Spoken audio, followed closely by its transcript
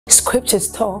Scriptures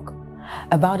talk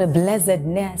about a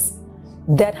blessedness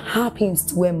that happens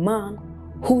to a man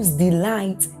whose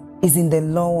delight is in the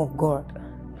law of God.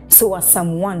 So as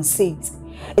Psalm 1 says,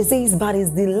 it says, but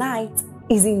his delight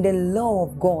is in the law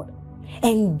of God,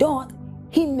 and doth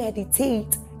he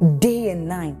meditate day and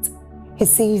night. He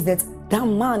says that that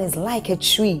man is like a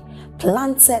tree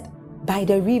planted by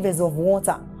the rivers of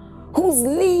water, whose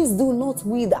leaves do not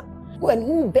wither, and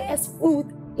who bears fruit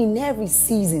in every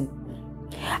season.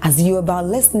 As you're about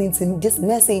listening to this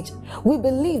message, we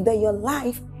believe that your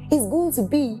life is going to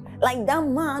be like that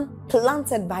man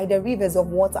planted by the rivers of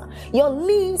water. Your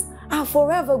leaves are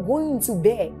forever going to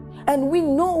bear. And we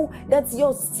know that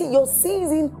your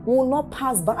season will not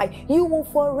pass by. You will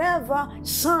forever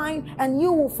shine and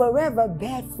you will forever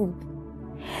bear fruit.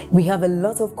 We have a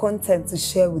lot of content to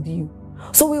share with you.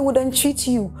 So we would entreat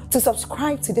you to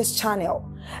subscribe to this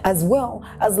channel, as well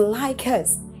as like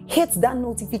us. Hit that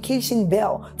notification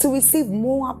bell to receive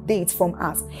more updates from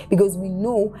us, because we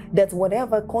know that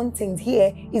whatever content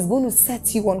here is going to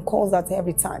set you on course at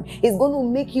every time. It's going to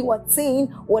make you attain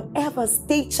whatever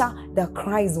stature that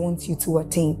Christ wants you to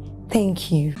attain. Thank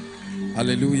you.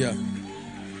 Hallelujah.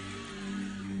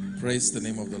 Praise the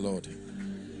name of the Lord.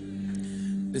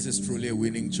 This is truly a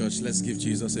winning church. Let's give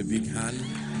Jesus a big hand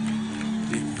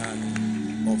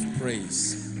of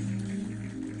praise.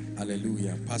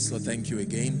 Hallelujah. Pastor, thank you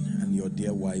again, and your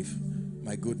dear wife.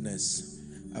 My goodness,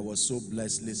 I was so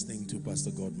blessed listening to Pastor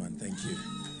Godman. Thank you.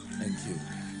 Thank you.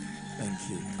 Thank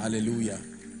you. Hallelujah.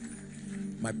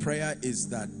 My prayer is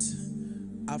that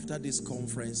after this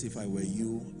conference, if I were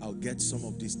you, I'll get some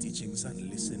of these teachings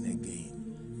and listen again.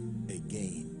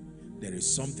 There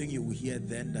is something you will hear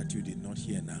then that you did not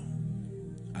hear now.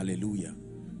 Hallelujah.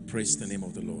 Praise the name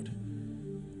of the Lord.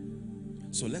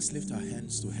 So let's lift our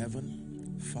hands to heaven.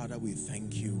 Father, we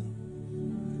thank you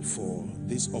for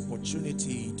this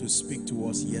opportunity to speak to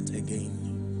us yet again.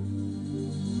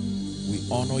 We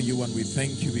honor you and we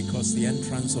thank you because the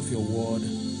entrance of your word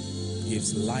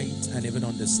gives light and even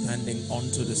understanding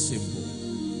unto the simple.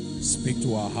 Speak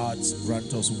to our hearts,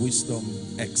 grant us wisdom,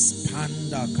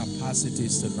 expand our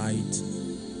capacities tonight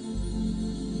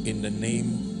in the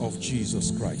name of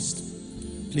Jesus Christ.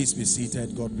 Please be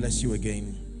seated. God bless you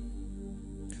again.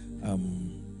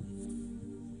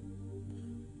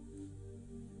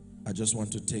 I just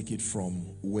want to take it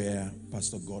from where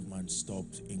Pastor Godman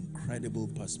stopped. Incredible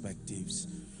perspectives.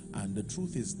 And the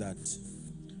truth is that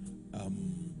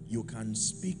you can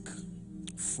speak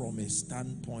from a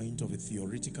standpoint of a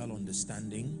theoretical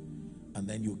understanding, and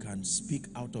then you can speak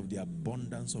out of the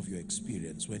abundance of your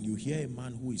experience. When you hear a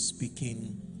man who is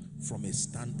speaking from a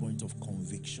standpoint of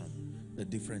conviction, the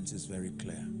difference is very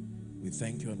clear. We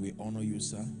thank you and we honor you,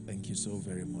 sir. Thank you so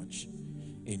very much.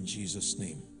 In Jesus'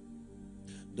 name.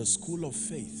 The School of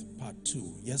Faith, Part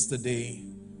 2. Yesterday,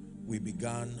 we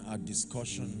began our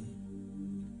discussion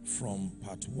from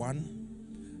Part 1,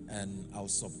 and I'll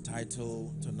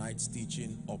subtitle tonight's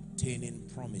teaching, Obtaining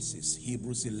Promises,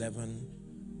 Hebrews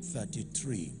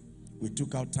 11:33. We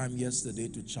took our time yesterday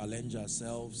to challenge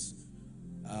ourselves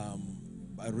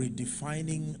by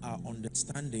redefining our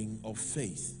understanding of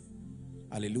faith.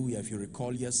 Hallelujah. If you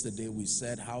recall yesterday, we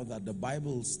said how that the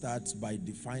Bible starts by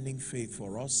defining faith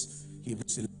for us.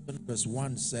 Hebrews 11 verse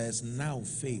 1 says, now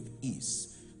faith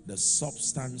is the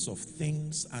substance of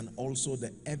things and also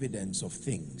the evidence of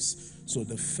things. So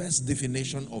the first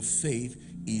definition of faith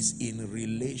is in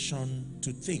relation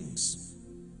to things.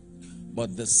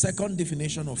 But the second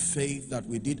definition of faith that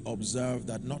we did observe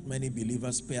that not many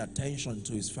believers pay attention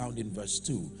to is found in verse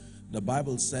 2. The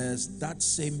Bible says that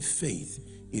same faith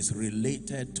is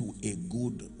related to a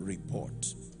good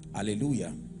report.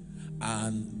 Hallelujah.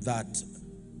 And that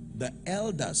the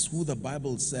elders, who the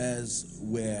Bible says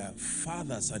were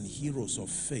fathers and heroes of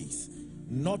faith,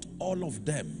 not all of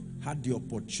them had the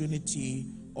opportunity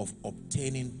of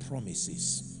obtaining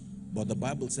promises. But the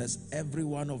Bible says every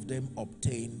one of them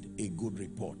obtained a good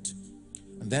report.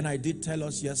 And then I did tell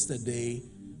us yesterday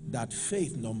that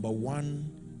faith, number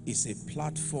one, is a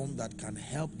platform that can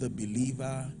help the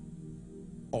believer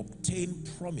obtain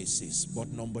promises. But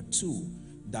number two,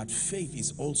 that faith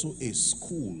is also a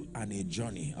school and a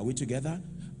journey. Are we together?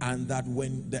 And that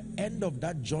when the end of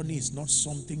that journey is not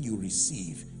something you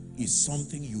receive, is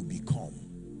something you become.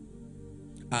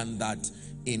 And that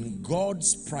in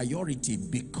God's priority,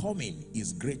 becoming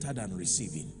is greater than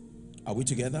receiving. Are we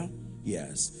together?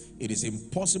 Yes. It is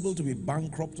impossible to be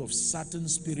bankrupt of certain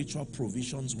spiritual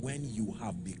provisions when you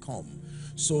have become.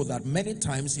 So that many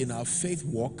times in our faith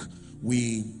walk,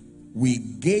 we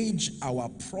gauge our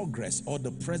progress or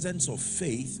the presence of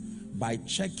faith by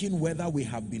checking whether we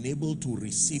have been able to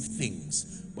receive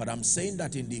things. But I'm saying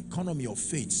that in the economy of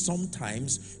faith,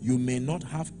 sometimes you may not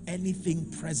have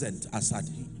anything present as at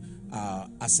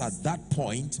that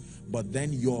point, but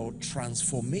then your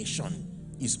transformation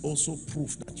is also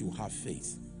proof that you have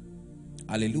faith.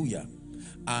 Hallelujah.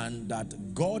 And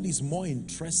that God is more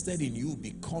interested in you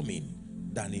becoming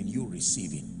than in you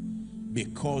receiving,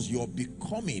 because your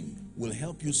becoming will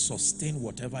help you sustain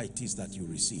whatever it is that you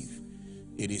receive.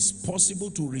 It is possible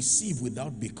to receive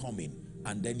without becoming,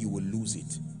 and then you will lose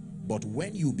it. But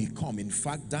when you become, in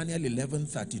fact, Daniel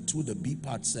 11:32, the B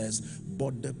part says,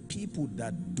 but the people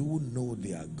that do know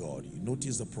their God. You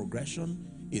notice the progression?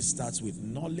 It starts with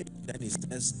knowledge, then it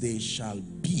says they shall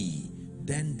be,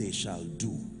 then they shall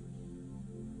do.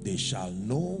 They shall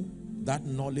know, that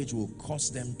knowledge will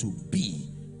cause them to be,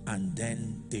 and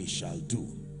then they shall do.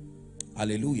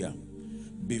 Hallelujah.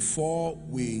 Before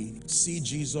we see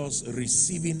Jesus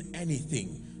receiving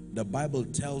anything, the Bible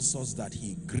tells us that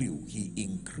he grew, he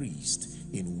increased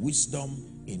in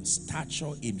wisdom, in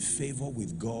stature, in favor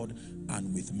with God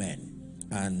and with men.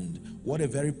 And what a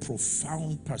very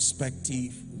profound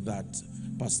perspective that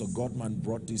Pastor Godman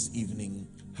brought this evening,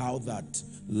 how that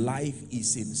life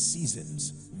is in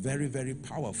seasons. Very, very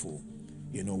powerful.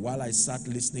 You know, while I sat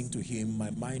listening to him,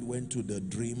 my mind went to the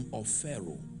dream of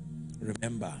Pharaoh.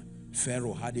 Remember,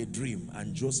 Pharaoh had a dream,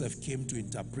 and Joseph came to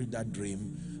interpret that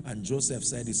dream, and Joseph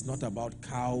said it's not about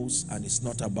cows and it's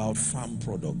not about farm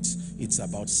products, it's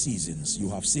about seasons. You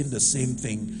have seen the same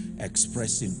thing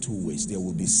expressed in two ways. There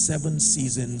will be 7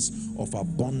 seasons of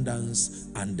abundance,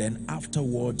 and then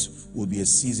afterwards will be a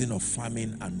season of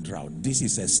famine and drought. This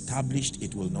is established,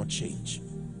 it will not change.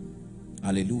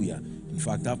 Hallelujah. In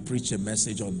fact, I've preached a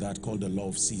message on that called the law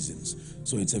of seasons.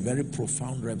 So it's a very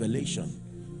profound revelation.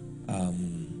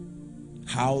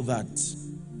 How that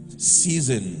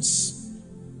seasons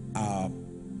are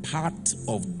part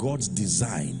of God's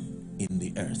design in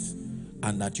the earth,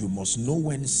 and that you must know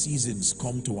when seasons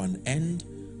come to an end,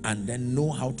 and then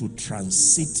know how to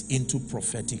transit into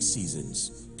prophetic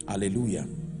seasons. Hallelujah.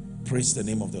 Praise the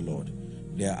name of the Lord.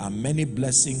 There are many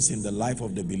blessings in the life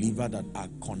of the believer that are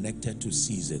connected to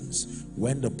seasons.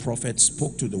 When the prophet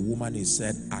spoke to the woman, he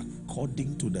said,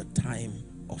 according to the time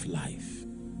of life.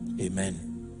 Amen.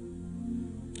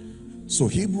 So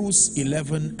Hebrews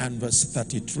 11 and verse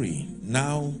 33.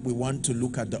 Now we want to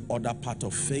look at the other part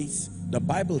of faith. The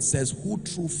Bible says, who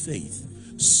through faith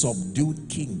subdued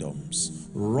kingdoms,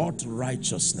 wrought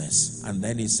righteousness, and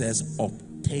then it says,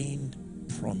 obtained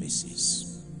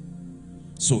promises.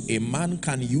 So a man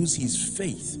can use his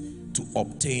faith to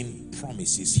obtain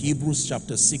promises. Hebrews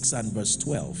chapter 6 and verse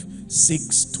 12.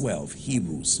 6:12,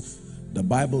 Hebrews. The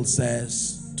Bible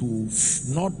says to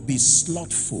not be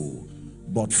slothful,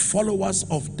 but followers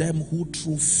of them who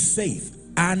through faith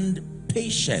and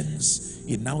patience,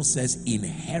 it now says,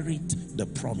 inherit the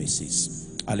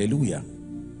promises. Hallelujah.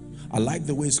 I like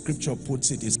the way scripture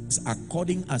puts it. It says,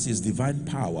 according as his divine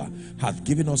power hath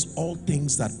given us all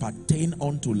things that pertain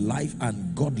unto life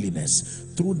and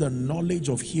godliness, through the knowledge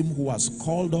of him who has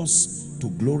called us to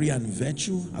glory and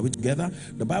virtue. Are we together?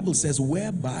 The Bible says,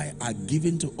 whereby are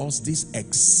given to us these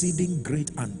exceeding great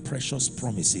and precious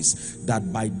promises,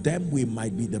 that by them we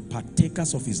might be the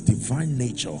partakers of his divine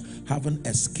nature, having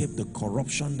escaped the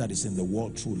corruption that is in the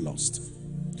world through lust.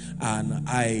 And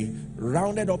I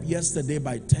rounded up yesterday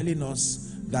by telling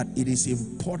us that it is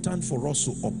important for us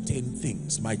to obtain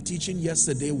things. My teaching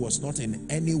yesterday was not in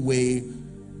any way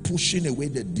pushing away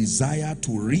the desire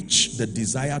to reach, the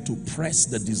desire to press,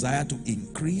 the desire to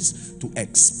increase, to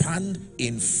expand.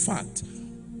 In fact,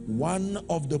 one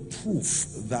of the proof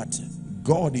that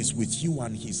God is with you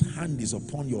and his hand is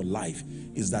upon your life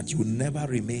is that you never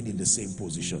remain in the same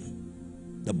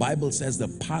position. The Bible says the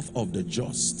path of the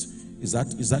just, is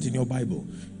that in your Bible?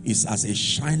 Is as a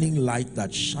shining light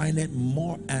that shineth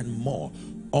more and more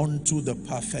unto the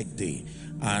perfect day.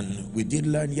 And we did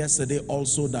learn yesterday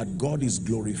also that God is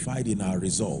glorified in our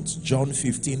results. John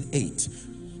 15:8.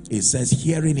 It says,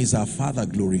 herein is our Father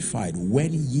glorified,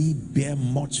 when ye bear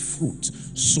much fruit,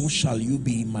 so shall you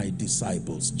be my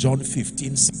disciples. John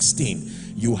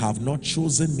 15:16. You have not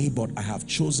chosen me, but I have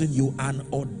chosen you and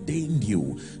ordained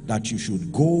you that you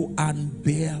should go and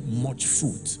bear much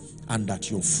fruit, and that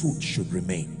your fruit should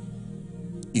remain.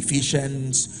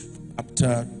 Ephesians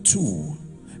chapter 2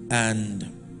 and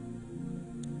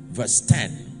verse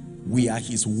 10. We are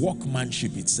his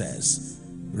workmanship, it says,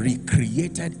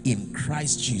 recreated in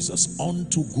Christ Jesus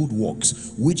unto good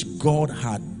works, which God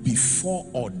had before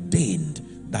ordained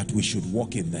that we should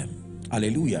walk in them.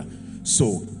 Hallelujah.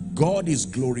 So God is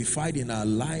glorified in our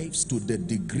lives to the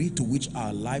degree to which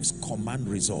our lives command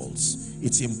results.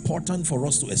 It's important for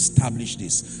us to establish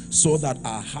this so that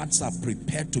our hearts are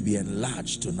prepared to be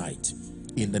enlarged tonight.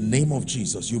 In the name of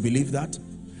Jesus. You believe that?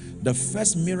 The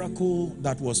first miracle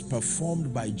that was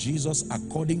performed by Jesus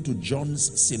according to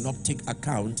John's synoptic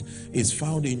account is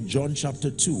found in John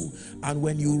chapter 2. And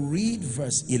when you read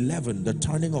verse 11, the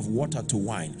turning of water to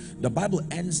wine, the Bible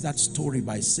ends that story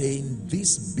by saying,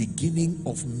 this beginning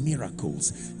of miracles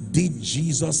did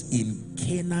Jesus in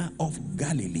Cana of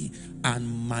Galilee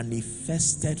and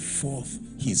manifested forth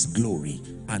his glory,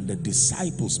 and the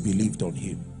disciples believed on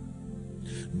him.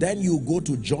 Then you go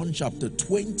to John chapter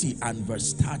 20 and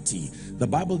verse 30. The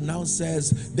Bible now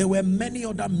says there were many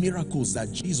other miracles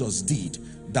that Jesus did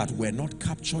that were not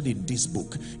captured in this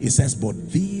book. It says, but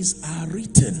these are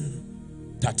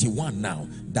written, 31 now,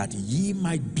 that ye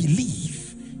might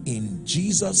believe in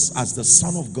Jesus as the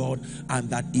Son of God, and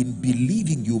that in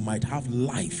believing you might have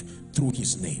life through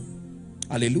his name.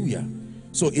 Hallelujah.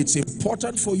 So it's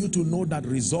important for you to know that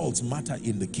results matter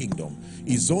in the kingdom.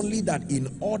 It's only that in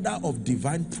order of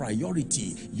divine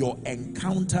priority, your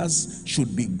encounters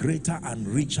should be greater and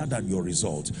richer than your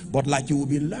results. But like you will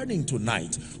be learning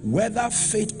tonight, whether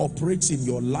faith operates in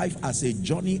your life as a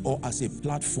journey or as a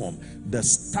platform, the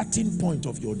starting point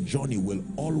of your journey will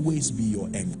always be your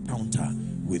encounter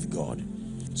with God.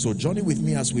 So journey with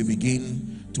me as we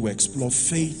begin to explore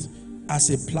faith as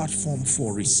a platform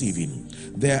for receiving.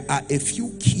 There are a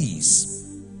few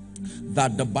keys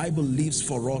that the Bible leaves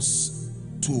for us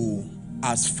to,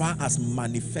 as far as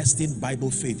manifesting Bible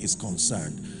faith is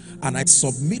concerned. And I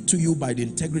submit to you by the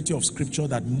integrity of scripture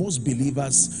that most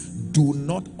believers do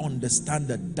not understand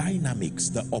the dynamics,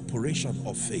 the operation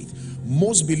of faith.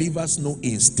 Most believers know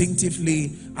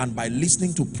instinctively and by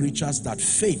listening to preachers that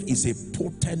faith is a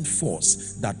potent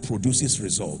force that produces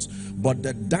results. But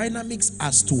the dynamics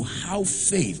as to how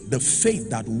faith, the faith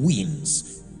that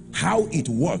wins, how it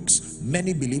works,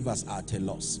 many believers are at a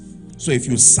loss. So if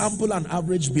you sample an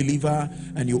average believer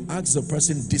and you ask the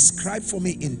person, describe for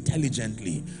me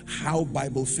intelligently how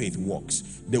Bible faith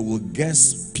works, they will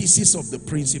guess pieces of the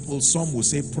principles. Some will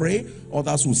say pray,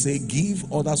 others will say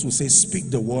give, others will say speak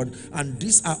the word, and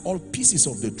these are all pieces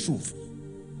of the truth.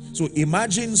 So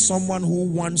imagine someone who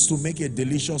wants to make a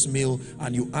delicious meal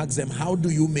and you ask them, how do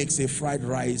you make, say, fried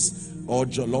rice or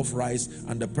jollof rice?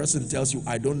 And the person tells you,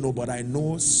 I don't know, but I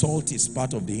know salt is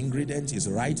part of the ingredients, is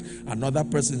right. Another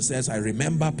person says, I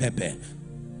remember pepper.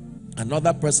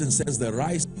 Another person says the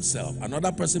rice itself.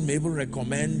 Another person may even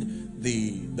recommend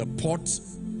the pot,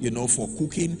 you know, for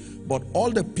cooking. But all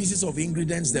the pieces of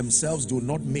ingredients themselves do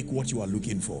not make what you are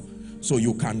looking for. So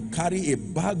you can carry a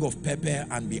bag of pepper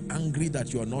and be angry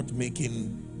that you are not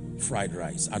making fried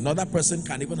rice. Another person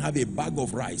can even have a bag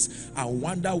of rice and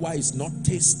wonder why it's not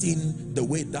tasting the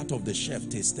way that of the chef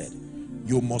tasted.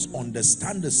 You must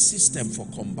understand the system for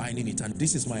combining it. And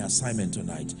this is my assignment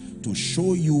tonight, to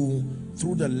show you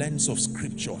through the lens of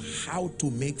scripture how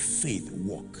to make faith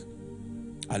work.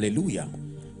 Hallelujah.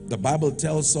 The Bible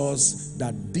tells us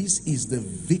that this is the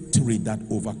victory that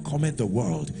overcometh the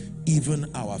world,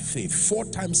 even our faith. 4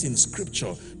 times in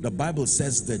scripture, the Bible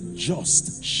says the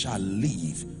just shall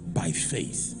live by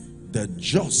faith. The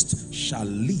just shall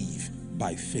live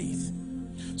by faith.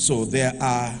 So there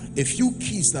are a few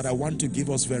keys that I want to give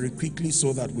us very quickly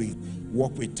so that we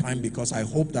walk with time, because I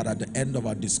hope that at the end of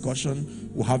our discussion,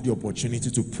 we'll have the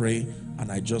opportunity to pray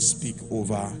and I just speak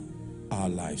over our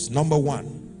lives. Number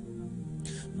 1,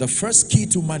 the first key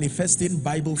to manifesting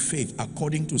Bible faith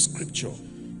according to scripture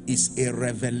is a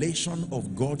revelation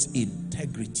of God's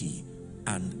integrity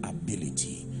and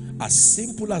ability. As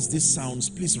simple as this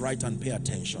sounds, please write and pay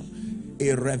attention.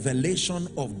 A revelation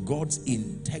of God's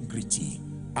integrity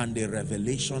and a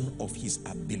revelation of his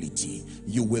ability.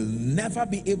 You will never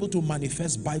be able to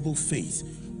manifest Bible faith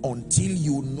until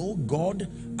you know God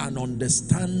and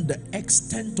understand the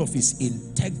extent of his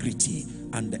integrity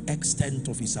and the extent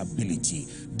of his ability.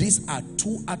 These are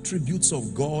 2 attributes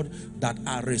of God that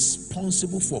are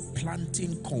responsible for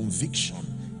planting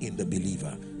conviction in the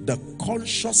believer. The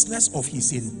consciousness of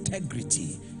his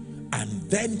integrity and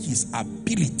then his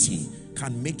ability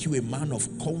can make you a man of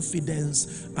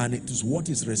confidence, and it is what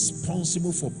is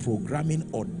responsible for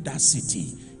programming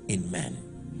audacity in men.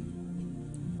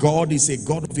 God is a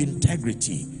God of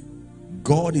integrity.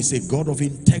 God is a God of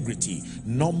integrity.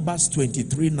 Numbers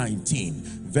 23:19,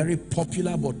 very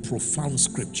popular but profound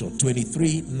scripture.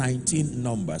 23:19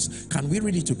 Numbers. Can we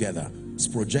read it together? It's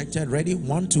projected. Ready?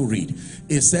 1, 2, read.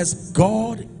 It says,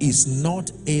 God is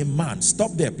not a man.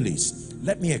 Stop there, please.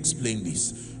 Let me explain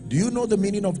this. Do you know the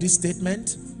meaning of this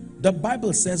statement? The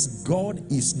Bible says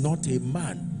God is not a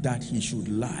man that he should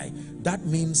lie. That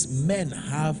means men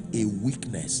have a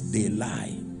weakness, they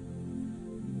lie.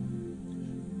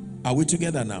 Are we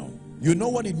together now? You know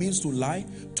what it means to lie?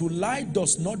 To lie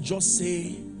does not just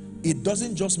say, it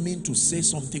doesn't just mean to say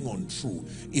something untrue.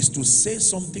 It's to say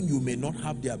something you may not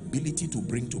have the ability to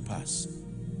bring to pass.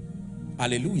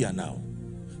 Hallelujah now.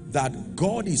 That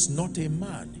God is not a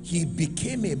man. He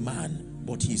became a man,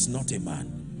 but he is not a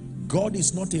man. God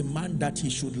is not a man that he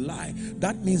should lie.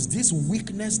 That means this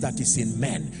weakness that is in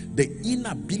men, the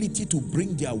inability to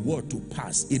bring their word to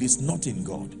pass, it is not in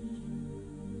God.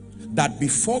 That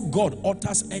before God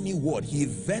utters any word, he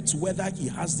vets whether he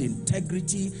has the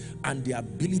integrity and the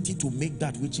ability to make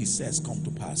that which he says come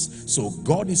to pass. So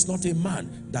God is not a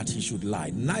man that he should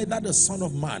lie, neither the Son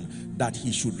of Man that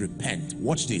he should repent.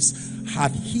 Watch this.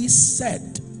 Had he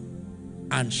said,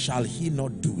 and shall he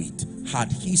not do it?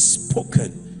 Had he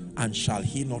spoken, and shall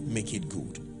he not make it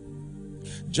good?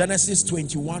 Genesis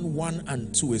 21, 1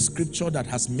 and 2, a scripture that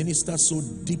has ministered so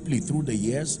deeply through the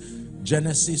years.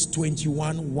 Genesis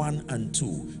 21, 1 and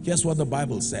 2. Here's what the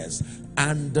Bible says.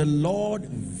 And the Lord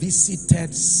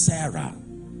visited Sarah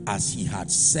as he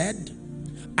had said,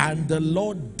 and the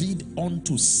Lord did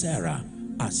unto Sarah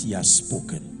as he has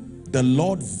spoken. The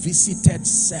Lord visited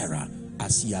Sarah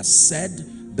as he has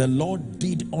said, the Lord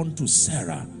did unto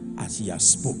Sarah as he has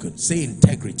spoken. Say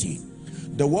integrity.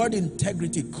 The word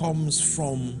integrity comes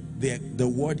from the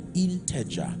word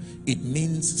integer. It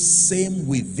means same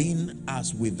within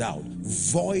as without,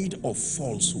 void of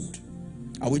falsehood.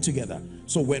 Are we together?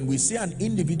 So when we say an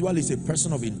individual is a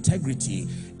person of integrity,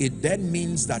 it then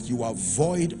means that you are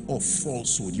void of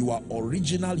falsehood. You are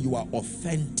original, you are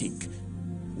authentic,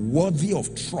 worthy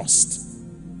of trust.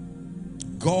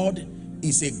 God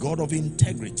is a God of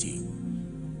integrity.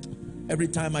 Every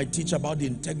time I teach about the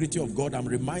integrity of God, I'm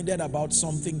reminded about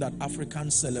something that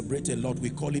Africans celebrate a lot. We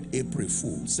call it April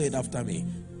Fool. Say it after me.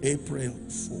 April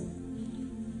Fool.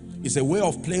 It's a way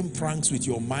of playing pranks with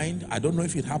your mind. I don't know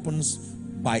if it happens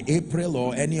by April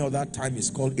or any other time. It's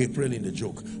called April in the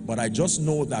joke. But I just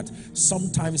know that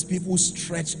sometimes people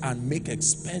stretch and make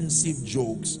expensive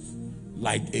jokes,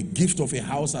 like a gift of a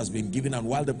house has been given, and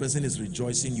while the person is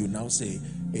rejoicing, you now say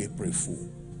April Fool.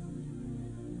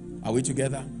 Are we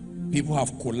together? People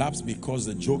have collapsed because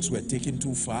the jokes were taken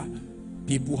too far.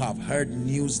 People have heard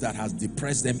news that has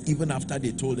depressed them even after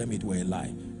they told them it were a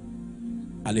lie.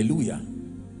 Hallelujah.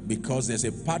 Because there's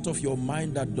a part of your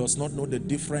mind that does not know the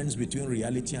difference between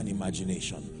reality and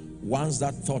imagination. Once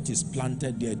that thought is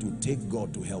planted there, to take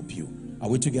God to help you. Are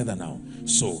we together now?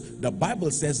 So the Bible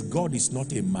says God is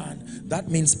not a man. That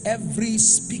means every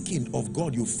speaking of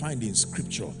God you find in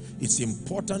scripture, it's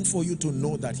important for you to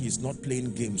know that he's not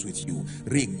playing games with you,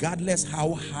 regardless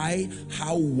how high,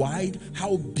 how wide,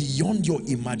 how beyond your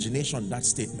imagination that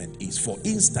statement is. For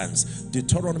instance,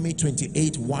 Deuteronomy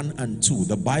 28, 1 and 2,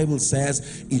 the Bible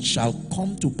says, it shall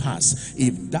come to pass,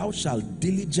 if thou shalt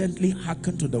diligently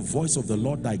hearken to the voice of the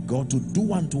Lord thy God, to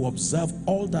do and to observe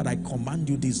all that I command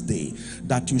you this day,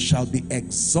 that you shall be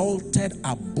exalted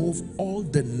above all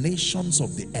the nations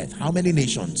of the earth. How many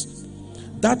nations?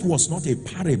 That was not a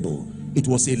parable. It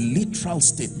was a literal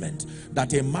statement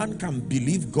that a man can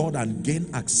believe God and gain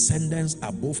ascendance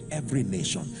above every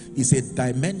nation. It's a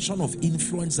dimension of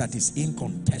influence that is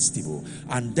incontestable.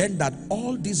 And then that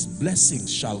all these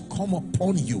blessings shall come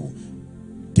upon you,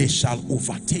 they shall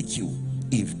overtake you,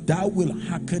 if thou wilt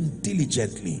hearken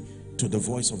diligently to the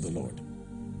voice of the Lord.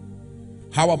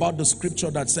 How about the scripture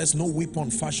that says no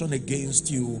weapon fashioned against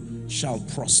you shall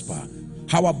prosper?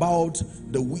 How about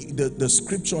the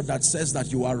scripture that says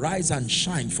that you arise and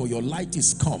shine, for your light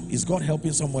is come? Is God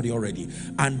helping somebody already?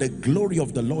 And the glory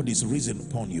of the Lord is risen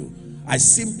upon you. I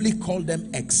simply call them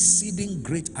exceeding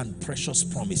great and precious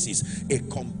promises, a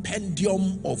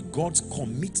compendium of God's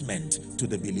commitment to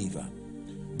the believer.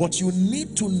 But you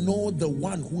need to know the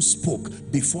one who spoke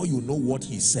before you know what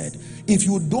he said. If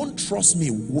you don't trust me,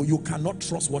 you cannot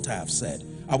trust what I have said.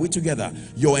 Are we together?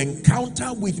 Your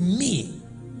encounter with me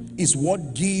is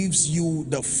what gives you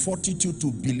the fortitude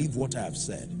to believe what I have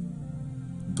said.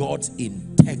 God's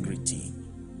integrity.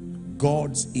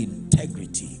 God's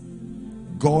integrity.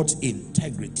 God's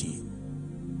integrity.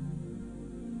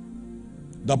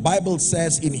 The Bible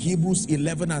says in Hebrews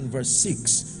 11 and verse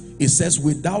 6, it says,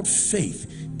 without faith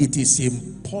it is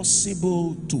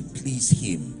impossible to please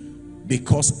him,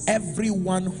 because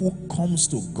everyone who comes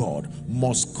to God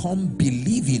must come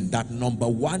believing that, number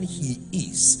one, he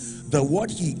is. The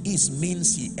word he is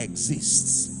means he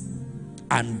exists.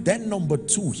 And then number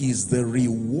two, he is the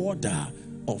rewarder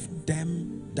of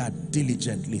them that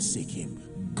diligently seek him.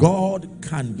 God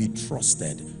can be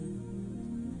trusted.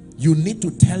 You need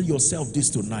to tell yourself this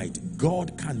tonight: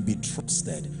 God can be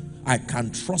trusted. I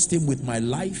can trust him with my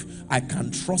life. I can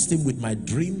trust him with my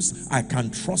dreams. I can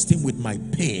trust him with my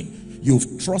pain.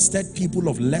 You've trusted people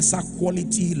of lesser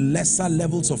quality, lesser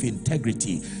levels of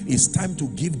integrity. It's time to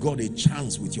give God a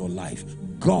chance with your life.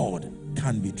 God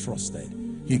can be trusted.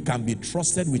 He can be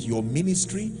trusted with your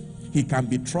ministry. He can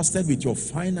be trusted with your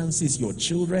finances, your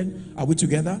children. Are we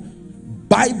together?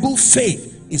 Bible faith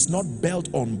is not built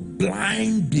on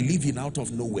blind believing out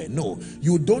of nowhere. No,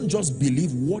 you don't just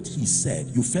believe what he said.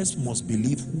 You first must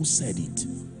believe who said it.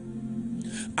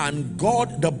 And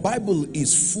God, the Bible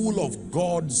is full of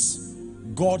God's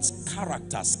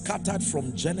character, scattered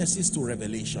from Genesis to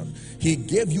Revelation. He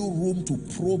gave you room to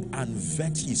probe and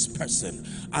vet his person,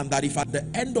 and that if at the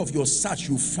end of your search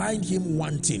you find him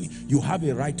wanting, you have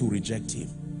a right to reject him.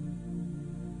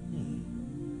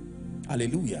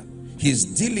 Hallelujah. His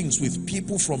dealings with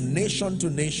people from nation to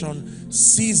nation,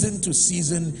 season to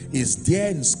season, is there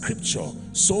in scripture,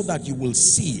 so that you will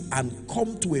see and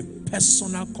come to a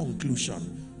personal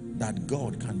conclusion that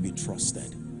God can be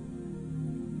trusted.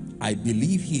 I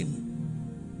believe him.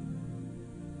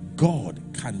 God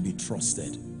can be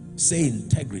trusted. Say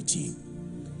integrity.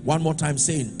 One more time,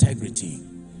 say integrity.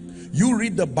 You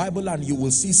read the Bible and you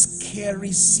will see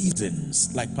scary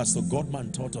seasons, like Pastor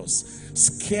Godman taught us.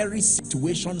 Scary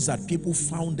situations that people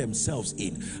found themselves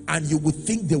in, and you would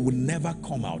think they would never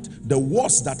come out. The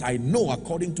worst that I know,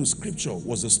 according to scripture,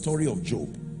 was the story of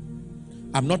Job.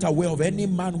 I'm not aware of any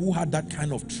man who had that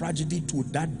kind of tragedy to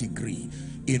that degree.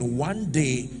 In one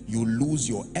day, you lose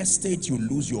your estate, you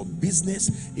lose your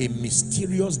business, a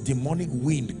mysterious demonic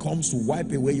wind comes to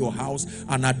wipe away your house,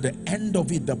 and at the end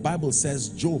of it, the Bible says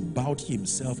Job bowed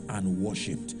himself and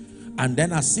worshipped. And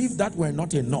then, as if that were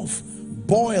not enough,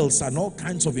 boils and all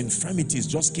kinds of infirmities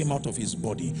just came out of his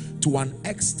body, to an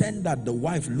extent that the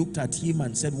wife looked at him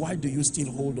and said, "Why do you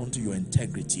still hold on to your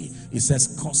integrity?" He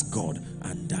says, "Curse God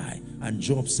and die." And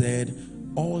Job said,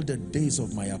 "All the days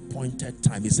of my appointed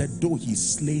time," he said, "though he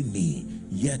slay me,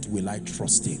 yet will I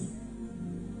trust him."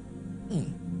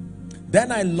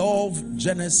 Then I love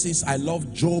Genesis, I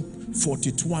love Job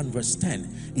 42 and verse 10.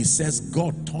 It says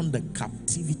God turned the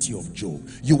captivity of Job.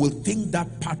 You will think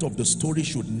that part of the story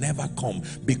should never come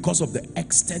because of the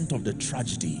extent of the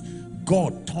tragedy.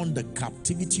 God turned the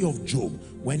captivity of Job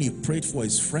when he prayed for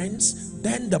his friends.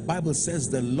 Then the Bible says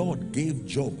the Lord gave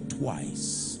Job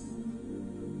twice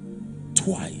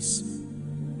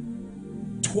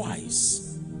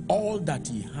all that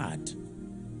he had,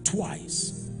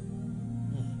 twice.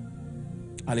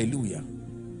 Hallelujah.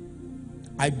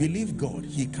 I believe God,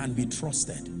 he can be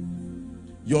trusted.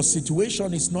 Your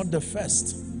situation is not the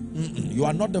first. You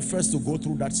are not the first to go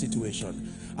through that situation.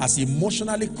 As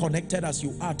emotionally connected as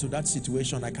you are to that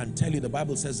situation, I can tell you the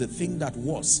Bible says the thing that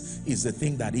was is the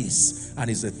thing that is, and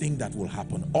is the thing that will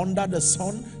happen. Under the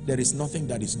sun, there is nothing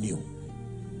that is new.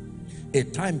 A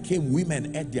time came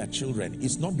women ate their children.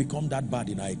 It's not become that bad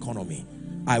in our economy.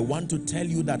 I want to tell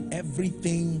you that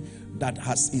everything that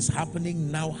is happening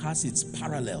now has its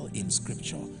parallel in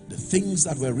scripture. The things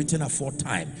that were written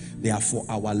aforetime, they are for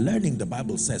our learning, the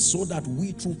Bible says, so that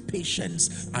we through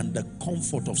patience and the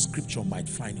comfort of scripture might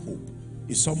find hope.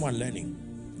 Is someone learning?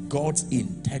 God's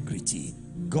integrity.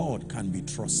 God can be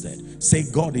trusted. Say,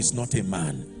 God is not a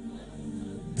man.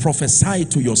 Prophesy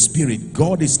to your spirit,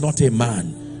 God is not a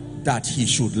man that he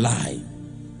should lie.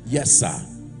 Yes, sir.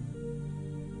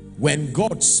 When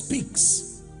God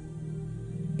speaks,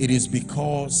 it is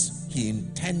because he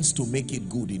intends to make it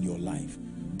good in your life.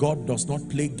 God does not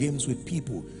play games with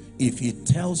people. If he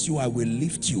tells you, I will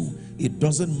lift you, it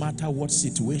doesn't matter what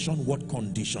situation, what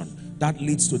condition. That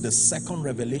leads to the second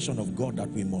revelation of God that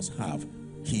we must have,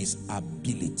 his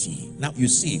ability. Now you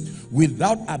see,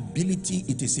 without ability,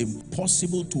 it is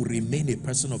impossible to remain a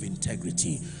person of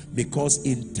integrity, because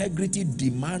integrity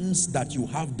demands that you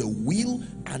have the will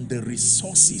and the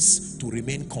resources to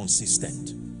remain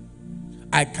consistent.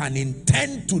 I can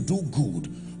intend to do good,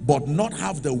 but not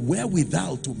have the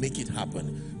wherewithal to make it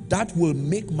happen. That will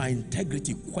make my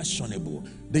integrity questionable.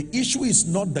 The issue is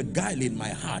not the guile in my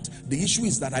heart. The issue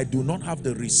is that I do not have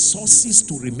the resources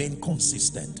to remain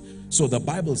consistent. So the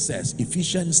Bible says,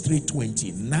 Ephesians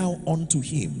 3:20, now unto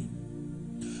him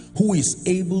who is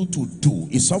able to do,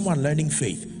 is someone learning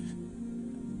faith?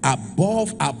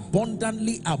 Above,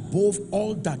 abundantly above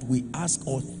all that we ask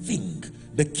or think.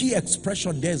 The key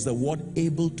expression there is the word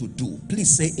able to do. Please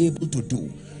say able to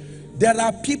do. There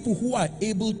are people who are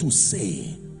able to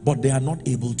say, but they are not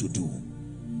able to do.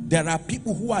 There are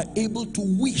people who are able to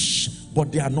wish,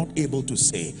 but they are not able to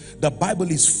say. The Bible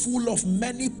is full of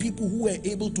many people who were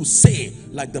able to say,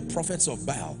 like the prophets of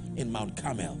Baal in Mount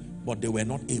Carmel, but they were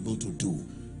not able to do.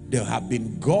 There have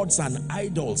been gods and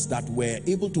idols that were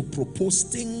able to propose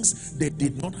things they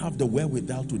did not have the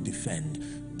wherewithal to defend.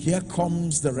 Here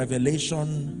comes the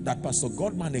revelation that Pastor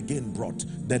Godman again brought.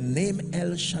 The name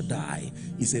El Shaddai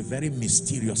is a very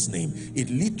mysterious name. It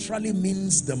literally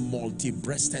means the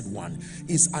multi-breasted one.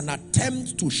 It's an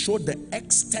attempt to show the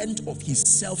extent of his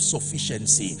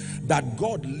self-sufficiency, that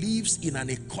God lives in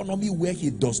an economy where he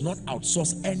does not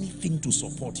outsource anything to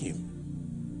support him.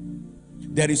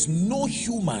 There is no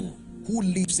human who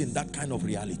lives in that kind of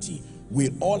reality. We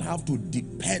all have to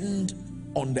depend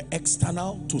on the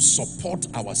external to support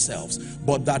ourselves,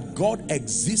 but that God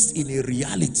exists in a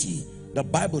reality. The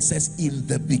Bible says, in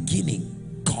the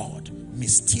beginning, God.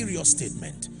 Mysterious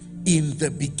statement. In the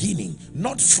beginning,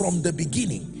 not from the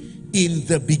beginning. In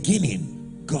the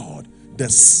beginning, God, the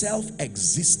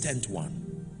self-existent one.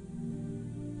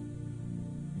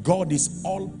 God is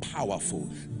all-powerful.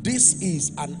 This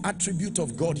is an attribute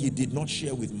of God he did not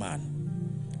share with man.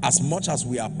 As much as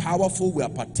we are powerful, we are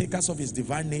partakers of his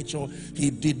divine nature, he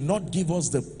did not give us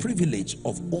the privilege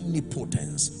of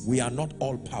omnipotence. We are not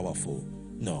all powerful.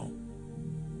 No.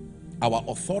 Our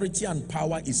authority and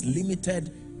power is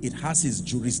limited. It has its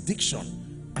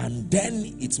jurisdiction and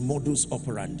then its modus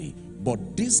operandi.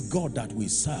 But this God that we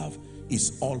serve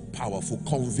is all powerful.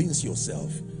 Convince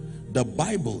yourself. The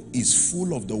Bible is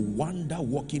full of the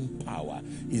wonder-working power.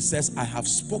 It says, I have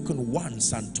spoken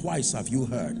once and twice have you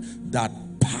heard that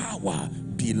power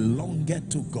belongeth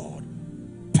to God.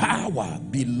 Power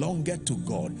belongeth to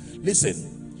God.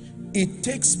 Listen, it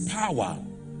takes power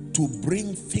to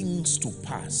bring things to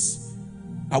pass.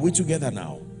 Are we together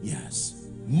now? Yes.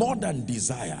 More than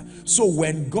desire. So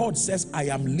when God says, I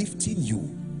am lifting you,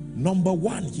 number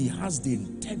one, he has the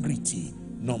integrity.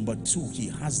 Number two, he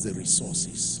has the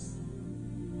resources.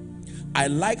 I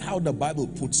like how the Bible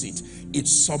puts it. It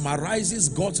summarizes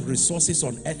God's resources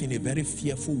on earth in a very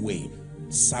fearful way.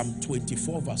 Psalm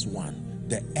 24 verse 1,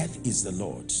 the earth is the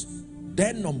Lord's.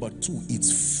 Then number two,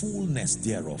 its fullness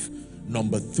thereof.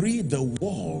 Number three, the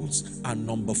walls. And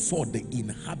number four, the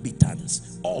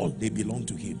inhabitants. All, they belong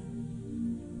to him.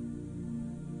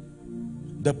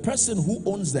 The person who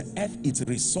owns the earth, its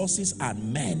resources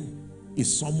and men,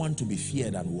 is someone to be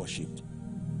feared and worshipped.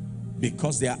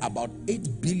 Because there are about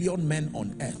 8 billion men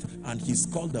on earth, and he's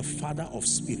called the Father of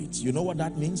spirits. You know what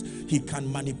that means? He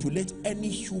can manipulate any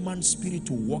human spirit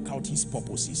to work out his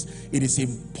purposes. It is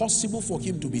impossible for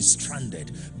him to be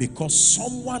stranded, because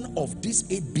someone of these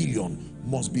 8 billion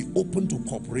must be open to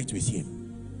cooperate with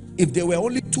him. If there were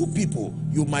only 2 people,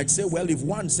 you might say, well, if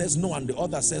one says no and the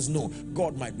other says no,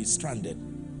 God might be stranded.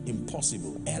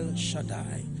 Impossible. El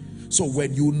Shaddai. So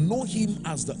when you know him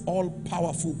as the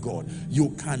all-powerful God,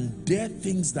 you can dare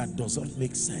things that doesn't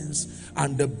make sense.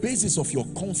 And the basis of your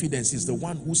confidence is the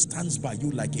one who stands by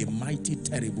you like a mighty,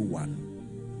 terrible one.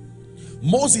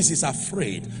 Moses is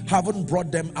afraid, haven't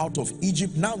brought them out of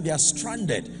Egypt. Now they are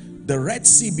stranded. The Red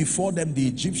Sea before them, the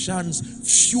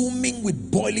Egyptians fuming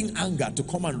with boiling anger to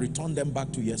come and return them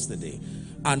back to yesterday.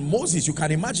 And Moses, you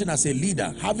can imagine as a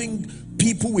leader, having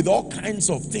people with all kinds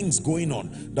of things going on.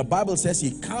 The Bible says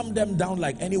he calmed them down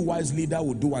like any wise leader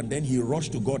would do, and then he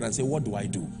rushed to God and said, what do I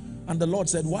do? And the Lord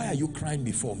said, why are you crying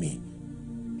before me?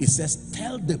 He says,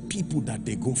 tell the people that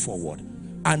they go forward.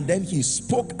 And then he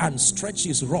spoke and stretched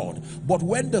his rod. But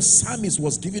when the psalmist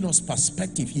was giving us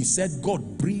perspective, he said,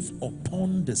 God breathed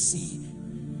upon the sea.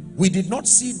 We did not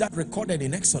see that recorded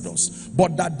in Exodus,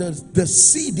 but that the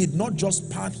sea did not just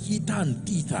part hither and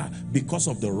thither because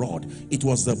of the rod. It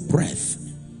was the breath.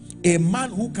 A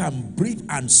man who can breathe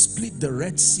and split the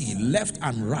Red Sea left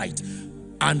and right,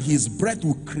 and his breath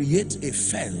will create a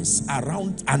fence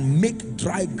around and make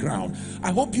dry ground.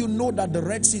 I hope you know that the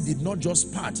Red Sea did not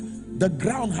just part. The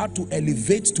ground had to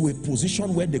elevate to a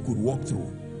position where they could walk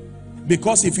through.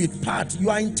 Because if it part, you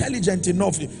are intelligent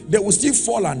enough, they will still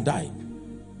fall and die.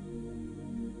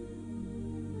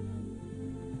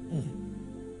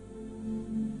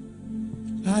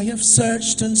 I have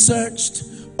searched and searched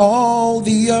all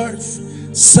the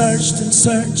earth, searched and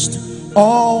searched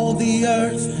all the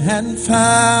earth, and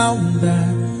found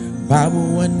that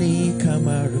Babuani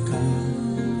Kamaraka.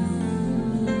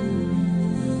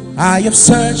 I have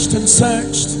searched and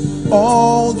searched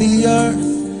all the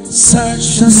earth,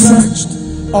 searched and searched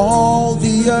all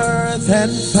the earth,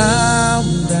 and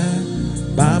found that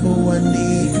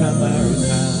Babuani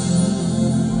Kamaraka.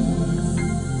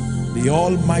 The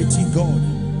Almighty God,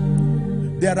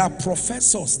 There are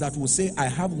professors that will say, I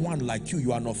have one like you,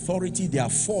 you are an authority, there are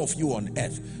 4 of you on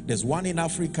earth. There's one in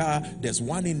Africa, there's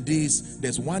one in this,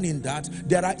 there's one in that.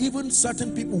 There are even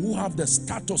certain people who have the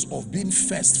status of being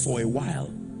first for a while.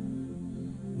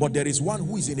 But there is one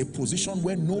who is in a position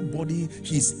where nobody,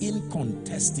 he's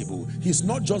incontestable. He's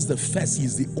not just the first,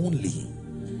 he's the only.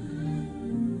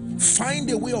 Find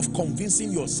a way of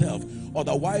convincing yourself,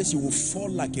 otherwise you will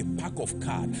fall like a pack of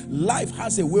cards. Life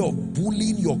has a way of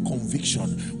bullying your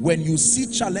conviction. When you see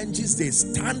challenges, they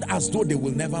stand as though they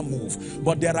will never move.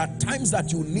 But there are times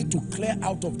that you need to clear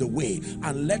out of the way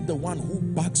and let the one who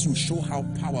backs you show how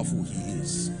powerful he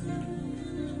is.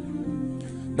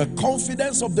 The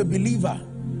confidence of the believer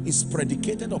is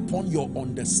predicated upon your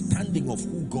understanding of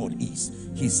who God is,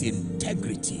 his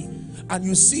integrity. And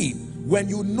you see, when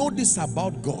you know this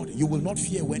about God, you will not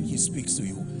fear when he speaks to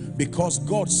you, because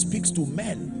God speaks to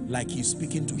men like he's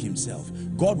speaking to himself.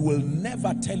 God will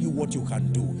never tell you what you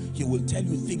can do. He will tell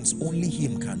you things only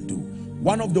him can do.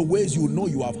 One of the ways you know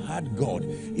you have heard God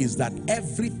is that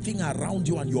everything around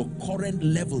you and your current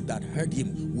level that heard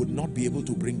him would not be able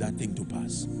to bring that thing to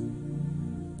pass.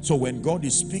 So when God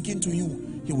is speaking to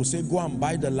you, he will say, go and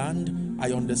buy the land.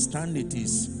 I understand it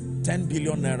is 10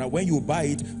 billion naira. When you buy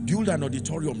it, build an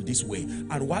auditorium this way.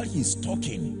 And while he's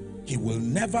talking, he will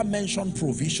never mention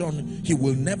provision. He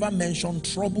will never mention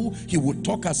trouble. He will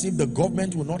talk as if the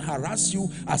government will not harass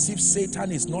you, as if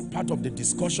Satan is not part of the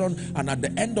discussion. And at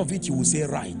the end of it, you will say,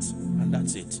 right. And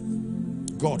that's it.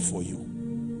 God for you.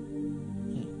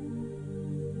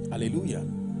 Hallelujah.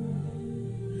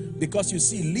 Because you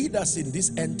see, leaders in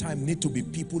this end time need to be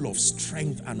people of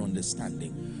strength and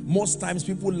understanding. Most times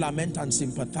people lament and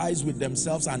sympathize with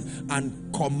themselves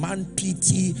and command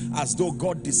pity as though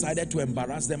God decided to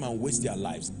embarrass them and waste their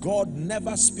lives. God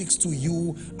never speaks to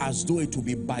you as though it will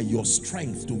be by your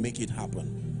strength to make it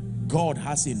happen. God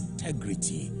has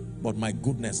integrity, but my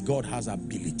goodness, God has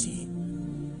ability.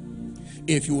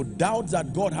 If you doubt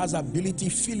that God has ability,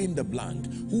 fill in the blank.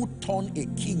 Who turned a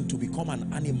king to become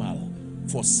an animal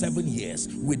for 7 years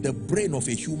with the brain of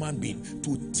a human being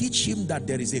to teach him that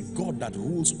there is a God that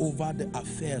rules over the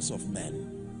affairs of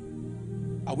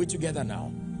men? Are we together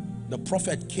now? The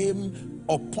prophet came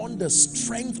upon the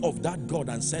strength of that God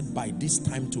and said, by this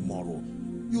time tomorrow.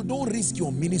 You don't risk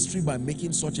your ministry by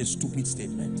making such a stupid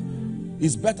statement.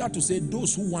 It's better to say,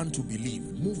 those who want to believe,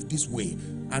 move this way,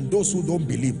 and those who don't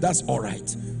believe, that's all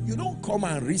right. You don't come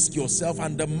and risk yourself.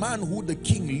 And the man who the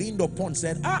king leaned upon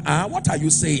said, what are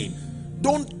you saying?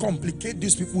 Don't complicate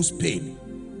these people's pain.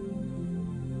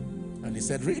 And he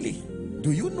said, really?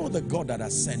 Do you know the God that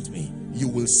has sent me? You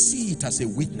will see it as a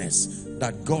witness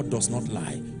that God does not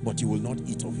lie, but you will not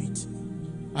eat of it.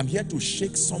 I'm here to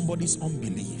shake somebody's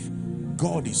unbelief.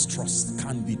 God is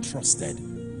can be trusted.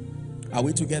 Are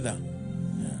we together?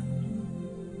 Yeah.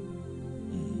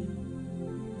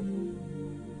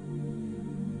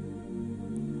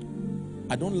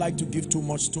 I don't like to give too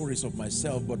much stories of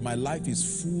myself, but my life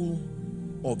is full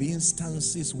of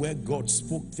instances where God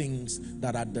spoke things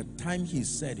that at the time he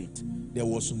said it, there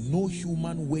was no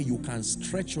human way. You can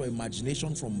stretch your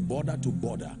imagination from border to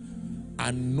border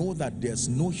and know that there's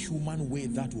no human way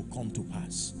that will come to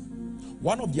pass.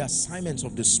 One of the assignments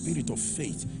of the spirit of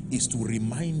faith is to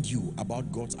remind you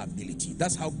about God's ability.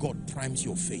 That's how God primes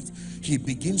your faith. He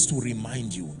begins to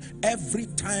remind you. Every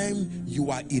time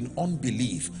you are in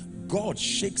unbelief, God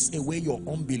shakes away your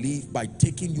unbelief by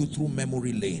taking you through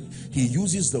memory lane. He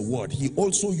uses the word. He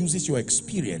also uses your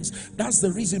experience. That's the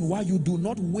reason why you do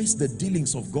not waste the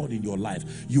dealings of God in your life.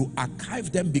 You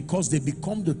archive them because they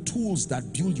become the tools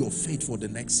that build your faith for the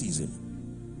next season.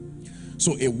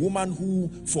 So a woman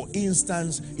who, for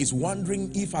instance, is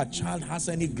wondering if her child has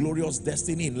any glorious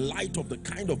destiny in light of the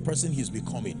kind of person he's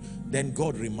becoming, then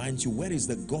God reminds you, where is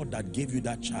the God that gave you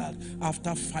that child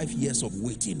after 5 years of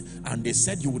waiting, and they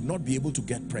said you would not be able to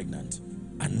get pregnant?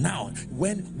 And now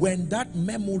when that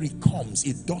memory comes,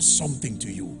 it does something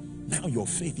to you. Now your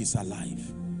faith is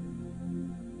alive.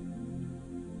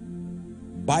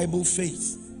 Bible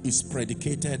faith is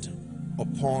predicated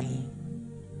upon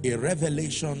a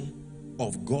revelation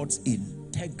of God's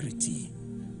integrity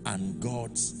and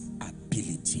God's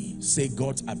ability. Say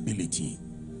God's ability.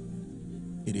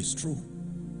 It is true.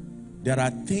 There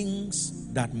are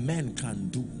things that men can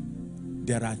do.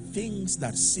 There are things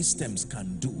that systems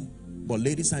can do. But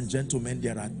ladies and gentlemen,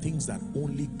 there are things that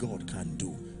only God can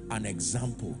do. An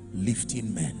example,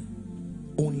 lifting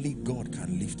men. Only God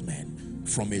can lift men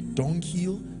from a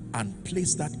dunghill and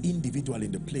place that individual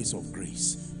in the place of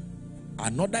grace.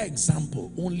 Another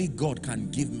example, only God can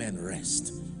give men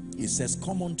rest. He says,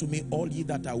 come unto me all ye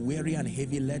that are weary and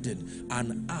heavy laden,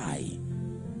 and I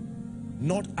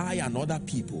Not I and other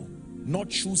people, not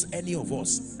choose any of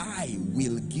us. I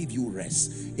will give you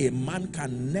rest. A man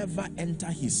can never enter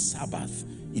his Sabbath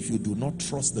if you do not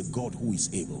trust the God who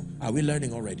is able. Are we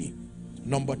learning already?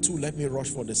 Number two, let me rush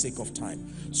for the sake of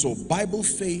time. So Bible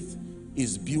faith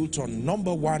is built on,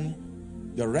 number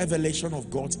one, the revelation of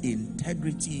God's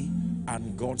integrity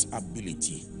and God's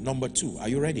ability. Number two, are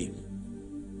you ready?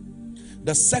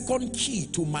 The second key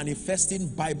to manifesting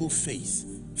Bible faith,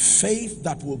 faith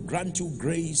that will grant you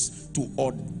grace to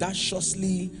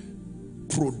audaciously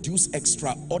produce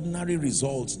extraordinary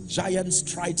results, giant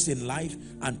strides in life,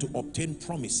 and to obtain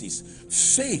promises.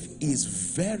 Faith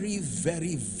is very,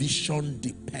 very vision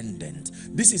dependent.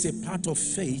 This is a part of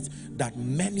faith that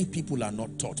many people are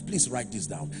not taught. Please write this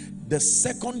down. The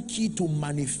second key to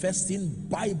manifesting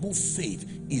Bible faith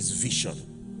is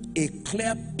vision. A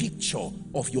clear picture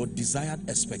of your desired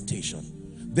expectation.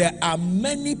 There are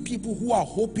many people who are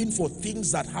hoping for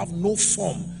things that have no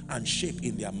form and shape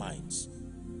in their minds.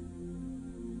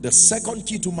 The second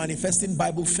key to manifesting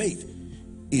Bible faith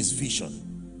is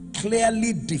vision.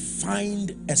 Clearly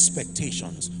defined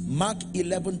expectations. Mark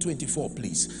 11:24,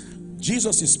 please.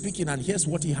 Jesus is speaking, and here's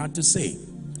what he had to say.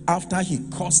 After he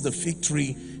cursed the fig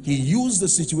tree, he used the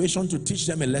situation to teach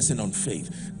them a lesson on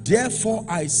faith. Therefore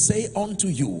I say unto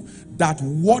you, that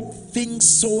what things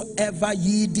soever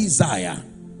ye desire.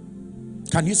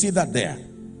 Can you see that there?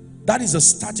 That is a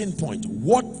starting point.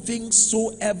 What things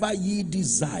soever ye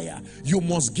desire, you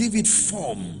must give it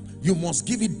form. You must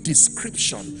give it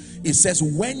description. It says,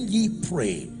 when ye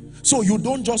pray. So you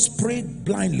don't just pray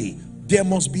blindly. There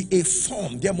must be a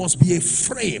form. There must be a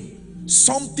frame.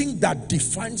 Something that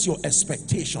defines your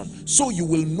expectation, so you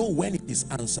will know when it is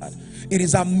answered. It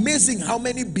is amazing how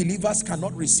many believers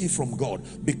cannot receive from God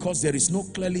because there is no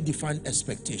clearly defined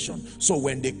expectation. So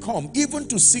when they come, even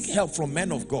to seek help from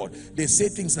men of God, they say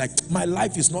things like, my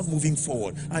life is not moving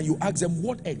forward. And you ask them,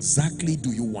 what exactly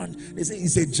do you want? They say,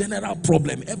 it's a general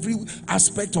problem, every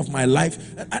aspect of my life.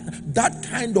 And that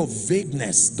kind of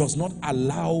vagueness does not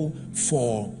allow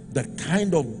for the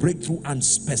kind of breakthrough and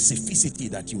specificity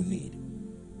that you need.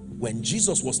 When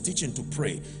Jesus was teaching to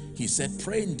pray, he said,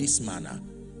 pray in this manner.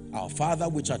 Our Father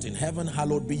which art in heaven,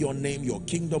 hallowed be your name, your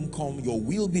kingdom come, your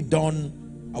will be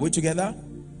done. Are we together?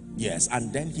 Yes.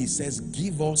 And then he says,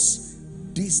 give us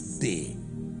this day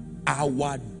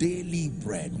our daily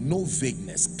bread. No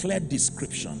vagueness, clear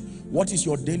description. What is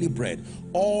your daily bread?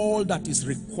 All that is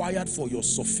required for your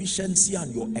sufficiency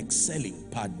and your excelling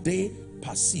per day,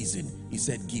 per season. He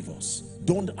said, give us.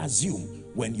 Don't assume.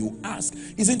 When you ask,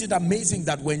 isn't it amazing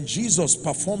that when Jesus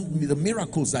performed the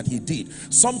miracles that he did,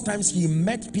 sometimes he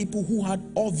met people who had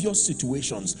obvious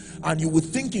situations, and you would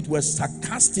think it was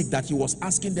sarcastic that he was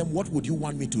asking them, what would you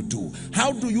want me to do?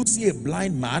 How do you see a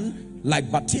blind man like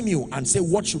Bartimaeus and say,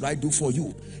 what should I do for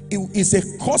you? It is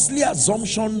a costly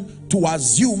assumption to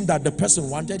assume that the person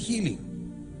wanted healing.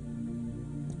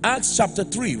 Acts chapter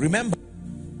 3, remember,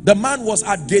 the man was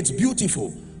at Gates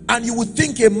Beautiful. And you would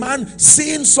think a man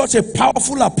seeing such a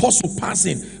powerful apostle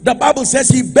passing, the Bible says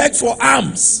he begged for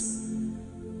alms.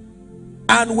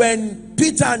 And when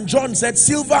Peter and John said,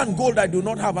 silver and gold I do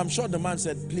not have, I'm sure the man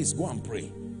said, please go and pray.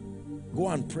 Go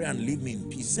and pray and leave me in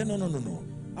peace. He said, no,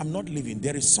 I'm not leaving.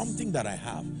 There is something that I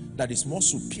have that is more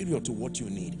superior to what you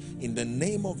need. In the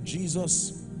name of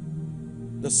Jesus,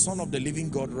 the Son of the living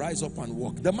God, rise up and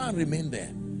walk. The man remained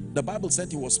there. The Bible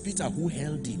said it was Peter who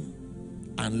held him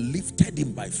and lifted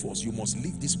him by force. You must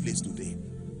leave this place today.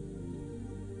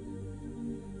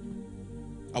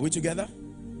 Are we together?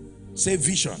 Say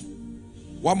vision.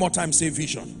 One more time, say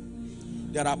vision.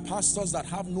 There are pastors that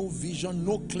have no vision,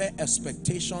 no clear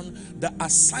expectation. The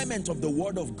assignment of the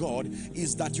word of God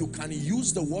is that you can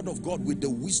use the word of God with the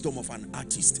wisdom of an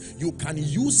artist. You can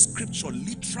use scripture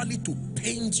literally to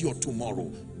paint your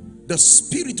tomorrow. The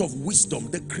spirit of wisdom,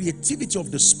 the creativity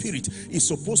of the spirit is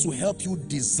supposed to help you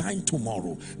design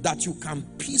tomorrow, that you can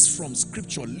piece from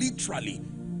scripture literally.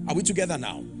 Are we together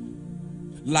now?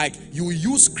 Like you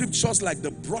use scriptures like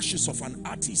the brushes of an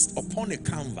artist upon a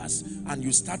canvas, and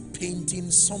you start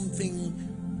painting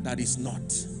something that is not.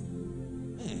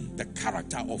 The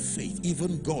character of faith,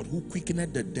 even God who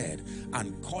quickened the dead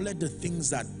and called the things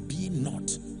that be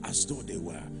not as though they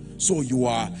were. So you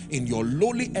are in your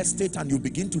lowly estate and you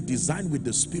begin to design with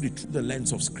the spirit through the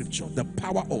lens of scripture. The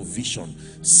power of vision,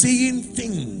 seeing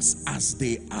things as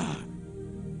they are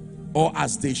or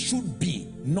as they should be,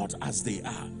 not as they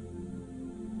are.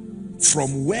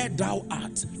 From where thou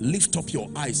art, lift up your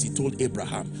eyes, he told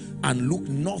Abraham, and look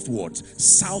northwards,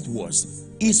 southwards,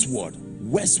 eastward,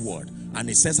 westward. And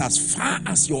it says, as far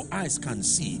as your eyes can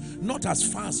see, not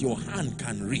as far as your hand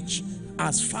can reach,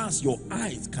 as far as your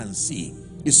eyes can see.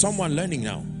 Is someone learning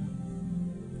now?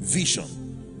 Vision.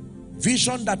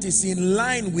 Vision that is in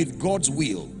line with God's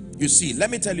will. You see, let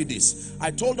me tell you this.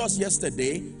 I told us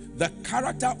yesterday, the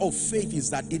character of faith is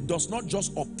that it does not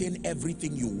just obtain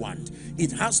everything you want.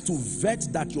 It has to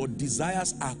vet that your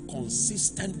desires are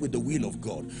consistent with the will of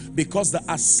God. Because the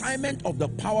assignment of the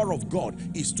power of God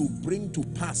is to bring to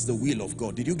pass the will of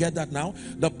God. Did you get that now?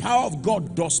 The power of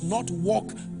God does not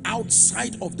walk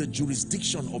outside of the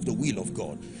jurisdiction of the will of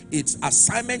God. Its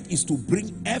assignment is to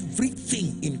bring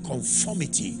everything in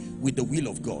conformity with the will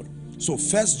of God. So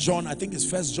 1 John, I think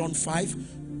it's 1 John 5,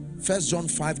 1 John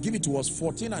 5, give it to us,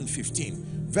 14 and 15.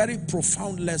 Very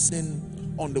profound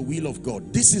lesson on the will of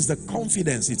God. This is the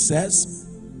confidence, it says,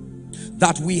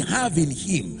 that we have in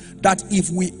him, that if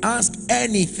we ask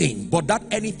anything, but that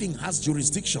anything has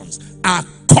jurisdictions,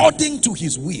 according to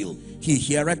his will, he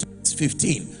heareth us.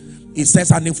 15. It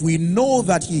says, and if we know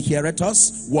that he heareth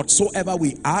us, whatsoever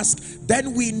we ask,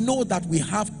 then we know that we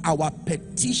have our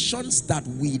petitions that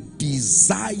we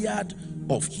desired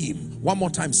of him. One more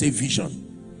time, say vision.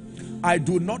 I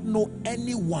do not know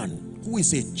anyone who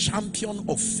is a champion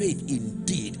of faith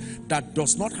indeed that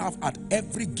does not have at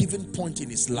every given point in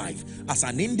his life, as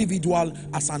an individual,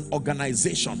 as an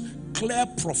organization, clear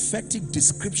prophetic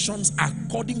descriptions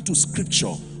according to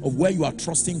scripture of where you are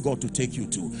trusting God to take you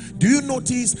to. Do you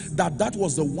notice that that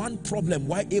was the one problem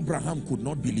why Abraham could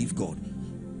not believe God?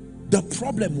 The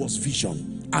problem was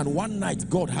vision. And one night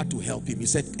God had to help him. He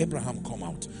said, Abraham, come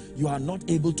out. You are not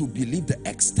able to believe the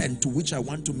extent to which I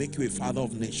want to make you a father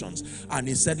of nations. And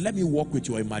he said, let me walk with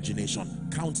your imagination.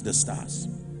 Count the stars.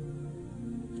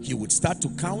 He would start to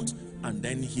count, and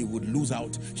then he would lose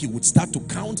out. He would start to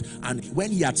count, and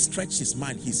when he had stretched his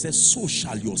mind, he says, so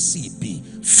shall your seed be.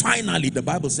 Finally, the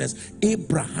Bible says,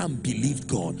 Abraham believed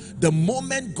God. The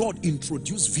moment God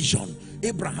introduced vision,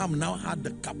 Abraham now had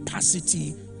the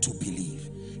capacity to believe.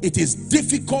 It is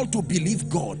difficult to believe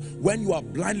God when you are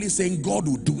blindly saying God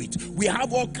will do it. We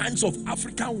have all kinds of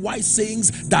African wise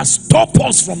sayings that stop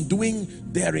us from doing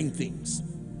daring things.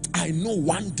 I know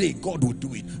one day God will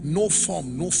do it. No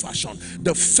form, no fashion.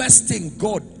 The first thing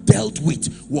God dealt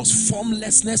with was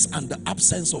formlessness and the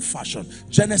absence of fashion.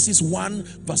 Genesis 1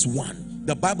 verse 1.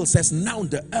 The Bible says, now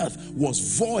the earth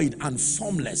was void and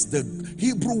formless. The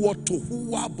Hebrew word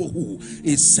tohu bohu,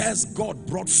 it says God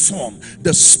brought form.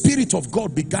 The Spirit of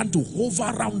God began to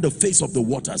hover around the face of the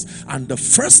waters. And the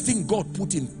first thing God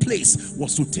put in place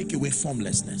was to take away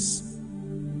formlessness.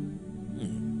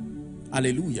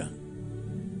 Hallelujah.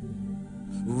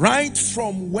 Right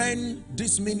from when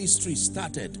this ministry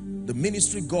started, the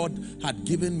ministry God had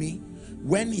given me,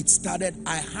 when it started,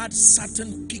 I had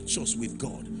certain pictures with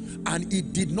God, and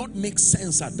it did not make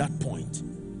sense at that point.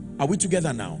 Are we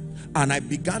together now? And I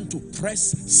began to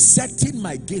press, setting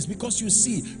my gaze, because you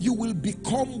see, you will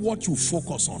become what you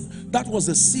focus on. That was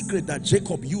the secret that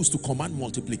Jacob used to command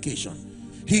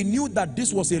multiplication. He knew that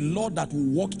this was a law that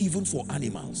will work even for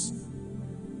animals.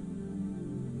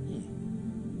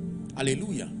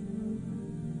 Hallelujah.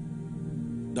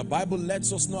 The Bible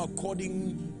lets us know,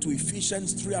 according to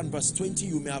Ephesians 3 and verse 20,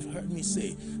 you may have heard me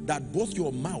say that both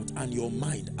your mouth and your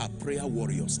mind are prayer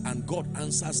warriors, and God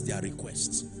answers their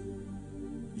requests.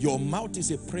 Your mouth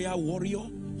is a prayer warrior.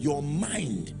 Your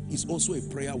mind is also a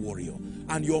prayer warrior.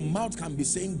 And your mouth can be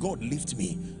saying, God, lift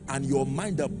me. And your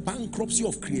mind, the bankruptcy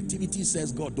of creativity,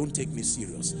 says, God, don't take me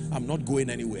serious. I'm not going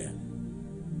anywhere.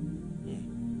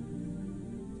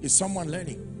 Is someone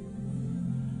learning?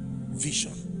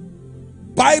 Vision.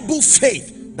 Bible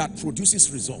faith that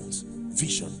produces results.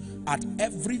 Vision. At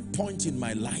every point in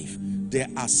my life, there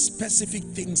are specific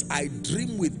things I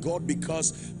dream with God,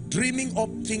 because dreaming up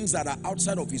things that are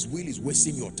outside of his will is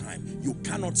wasting your time. You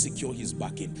cannot secure his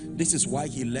backing. This is why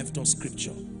he left us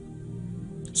scripture.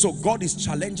 So God is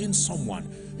challenging someone.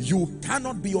 You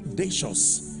cannot be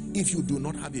audacious if you do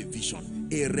not have a vision,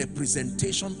 a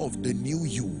representation of the new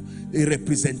you, a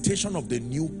representation of the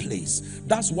new place.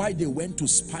 That's why they went to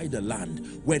spy the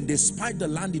land. When they spied the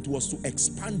land, it was to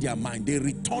expand their mind. They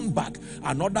returned back,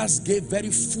 and others gave very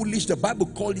foolish, the Bible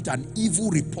called it an evil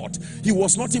report. He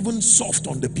was not even soft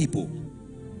on the people.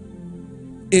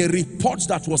 A report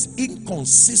that was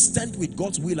inconsistent with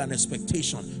God's will and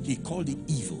expectation, he called it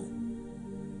evil.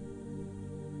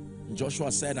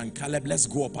 Joshua said, and Caleb, let's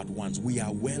go up at once. We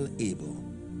are well able.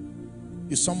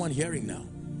 Is someone hearing now?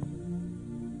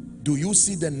 Do you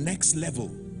see the next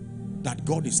level that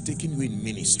God is taking you in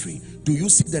ministry? Do you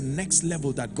see the next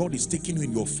level that God is taking you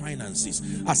in your finances?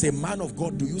 As a man of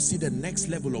God, do you see the next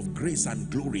level of grace and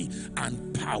glory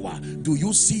and power? Do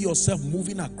you see yourself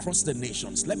moving across the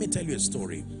nations? Let me tell you a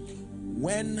story.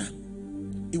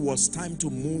 When it was time to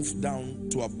move down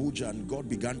to Abuja, and God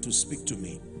began to speak to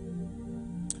me.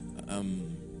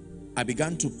 I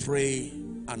began to pray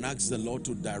and ask the Lord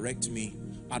to direct me.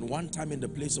 And one time in the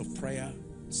place of prayer,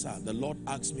 sir, the Lord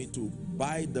asked me to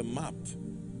buy the map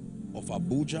of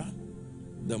Abuja,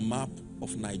 the map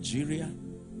of Nigeria,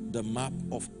 the map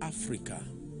of Africa,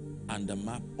 and the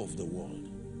map of the world.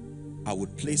 I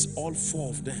would place all 4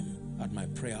 of them at my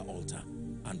prayer altar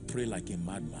and pray like a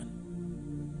madman.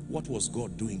 What was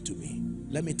God doing to me?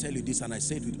 Let me tell you this, and I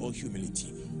say it with all humility.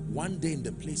 One day in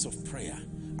the place of prayer,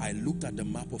 I looked at the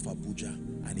map of Abuja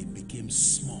and it became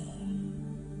small.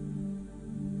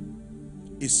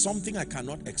 It's something I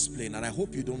cannot explain, and I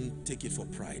hope you don't take it for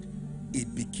pride.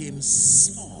 It became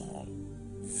small,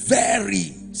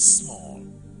 very small.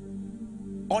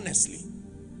 Honestly,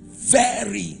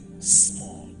 very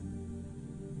small.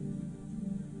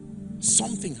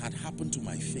 Something had happened to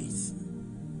my faith.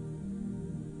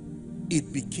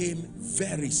 It became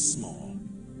very small.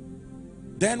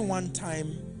 Then one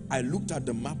time, I looked at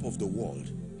the map of the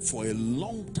world for a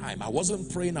long time. I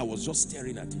wasn't praying, I was just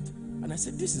staring at it. And I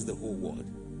said, this is the whole world.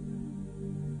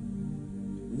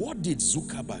 What did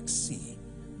Zuckerberg see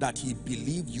that he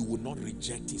believed you would not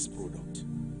reject his product?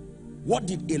 What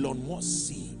did Elon Musk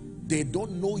see? They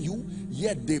don't know you,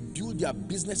 yet they build their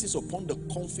businesses upon the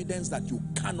confidence that you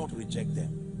cannot reject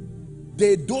them.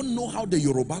 They don't know how the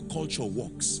Yoruba culture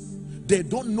works. They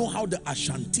don't know how the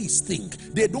Ashantis think.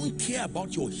 They don't care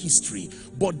about your history,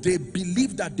 but they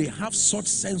believe that they have such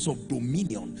sense of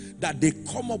dominion that they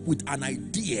come up with an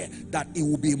idea that it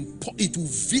will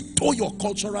veto your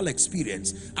cultural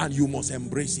experience, and you must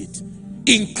embrace it,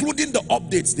 including the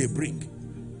updates they bring.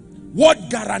 What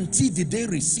guarantee did they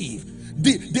receive?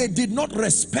 They did not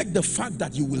respect the fact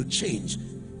that you will change.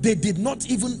 They did not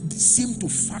even seem to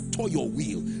factor your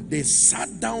will. They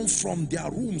sat down from their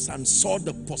rooms and saw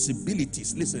the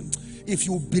possibilities. Listen, if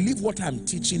you believe what I'm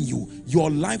teaching you, your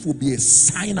life will be a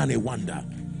sign and a wonder.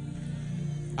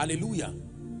 Hallelujah.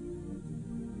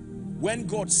 When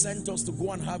God sent us to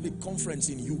go and have a conference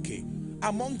in UK,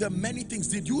 among the many things,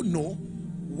 did you know,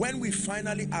 when we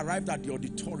finally arrived at the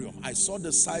auditorium, I saw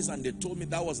the size and they told me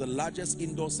that was the largest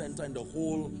indoor center in the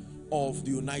whole of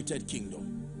the United Kingdom.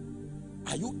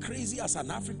 Are you crazy as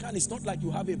an African? It's not like you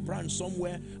have a branch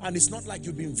somewhere, and it's not like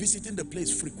you've been visiting the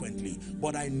place frequently,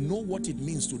 but I know what it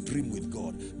means to dream with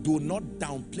God. Do not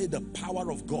downplay the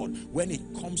power of God when it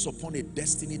comes upon a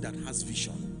destiny that has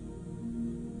vision.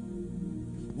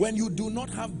 When you do not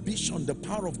have vision, the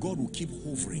power of God will keep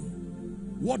hovering.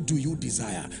 What do you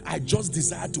desire? I just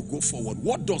desire to go forward.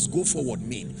 What does go forward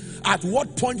mean? At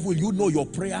what point will you know your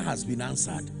prayer has been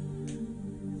answered?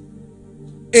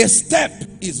 A step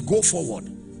is go forward.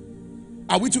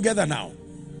 Are we together now?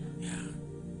 Yeah.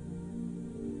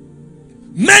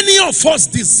 Many of us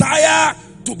desire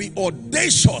to be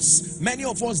audacious. Many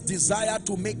of us desire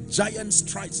to make giant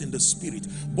strides in the spirit,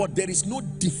 but there is no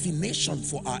definition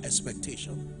for our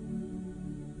expectation.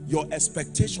 Your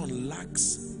expectation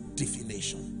lacks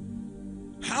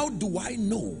definition. How do I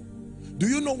know? Do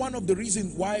you know one of the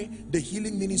reasons why the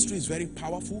healing ministry is very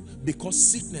powerful? Because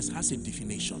sickness has a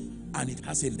definition and it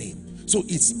has a name. So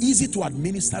it's easy to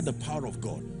administer the power of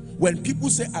God. When people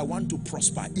say, I want to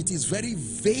prosper, it is very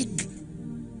vague.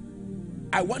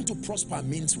 I want to prosper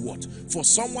means what? For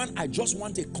someone, I just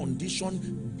want a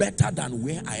condition better than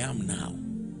where I am now,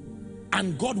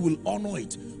 and God will honor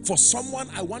it. For someone,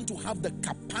 I want to have the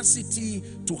capacity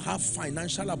to have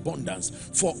financial abundance.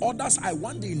 For others, I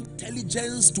want the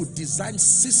intelligence to design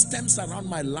systems around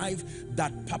my life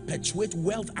that perpetuate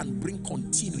wealth and bring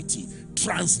continuity,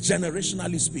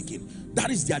 transgenerationally speaking.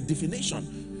 That is their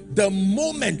definition. The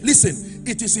moment, listen,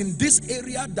 it is in this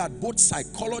area that both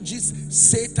psychologists,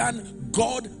 Satan,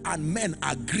 God, and men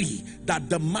agree that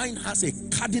the mind has a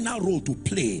cardinal role to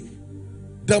play.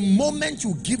 The moment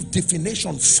you give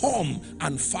definition, form,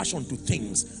 and fashion to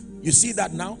things, you see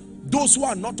that now? Those who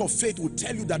are not of faith will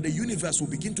tell you that the universe will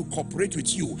begin to cooperate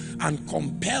with you and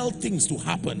compel things to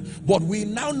happen. But we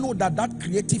now know that that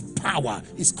creative power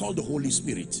is called the Holy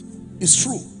Spirit. It's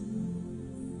true.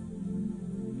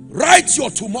 Write your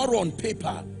tomorrow on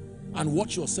paper and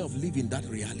watch yourself live in that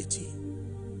reality.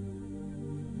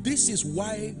 This is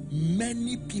why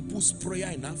many people's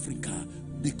prayer in Africa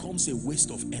becomes a waste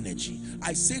of energy.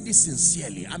 I say this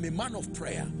sincerely. I'm a man of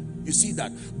prayer. You see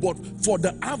that? But for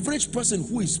the average person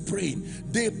who is praying,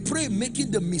 they pray making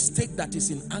the mistake that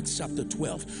is in Acts chapter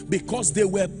 12, because they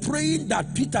were praying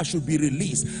that Peter should be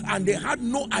released and they had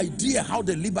no idea how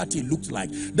the liberty looked like.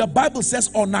 The Bible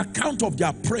says on account of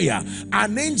their prayer,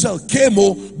 an angel came,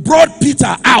 brought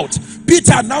Peter out.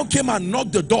 Peter now came and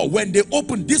knocked the door. When they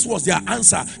opened, this was their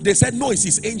answer. They said, no, it's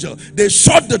his angel. They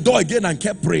shut the door again and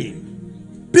kept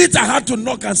praying. Peter had to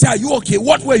knock and say, are you okay?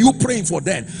 What were you praying for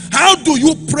then? How do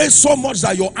you pray so much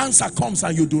that your answer comes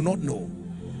and you do not know?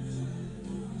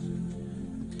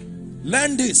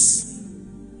 Learn this.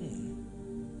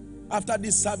 After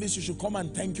this service, you should come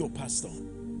and thank your pastor.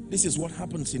 This is what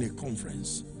happens in a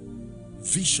conference.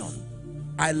 Vision.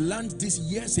 I learned this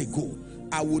years ago.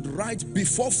 I would write,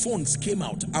 before phones came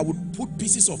out, I would put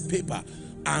pieces of paper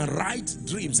and write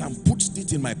dreams and put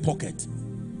it in my pocket.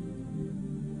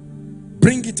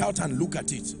 Bring it out and look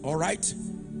at it. All right?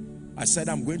 I said,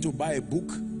 I'm going to buy a book,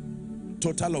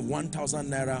 total of 1,000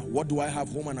 naira. What do I have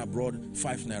home and abroad?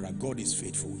 5 naira. God is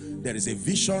faithful. There is a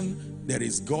vision, there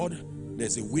is God,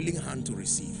 there's a willing hand to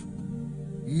receive.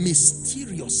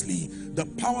 Mysteriously, the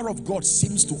power of God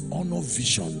seems to honor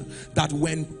vision. That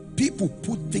when people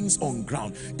put things on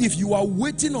ground, if you are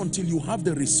waiting until you have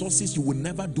the resources, you will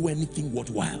never do anything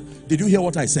worthwhile. Did you hear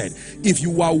what I said? If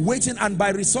you are waiting, and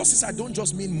by resources I don't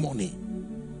just mean money.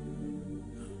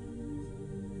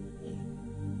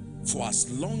 For as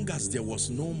long as there was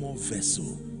no more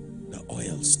vessel, the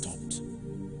oil stopped.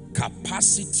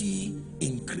 Capacity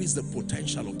increased the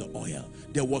potential of the oil.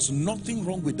 There was nothing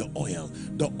wrong with the oil.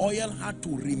 The oil had to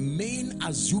remain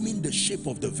assuming the shape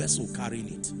of the vessel carrying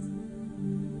it.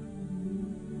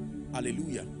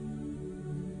 Hallelujah.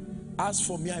 As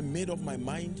for me, I made up my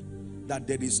mind that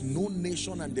there is no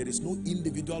nation and there is no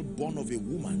individual born of a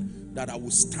woman that I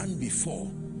will stand before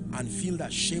and feel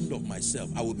ashamed of myself.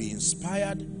 I will be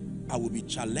inspired, I will be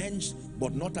challenged,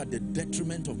 but not at the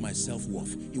detriment of my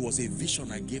self-worth. It was a vision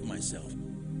I gave myself.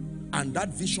 And that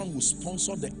vision will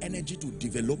sponsor the energy to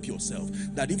develop yourself.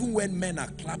 That even when men are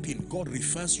clapping, God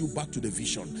refers you back to the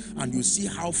vision. And you see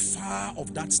how far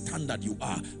of that standard you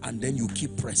are. And then you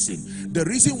keep pressing. The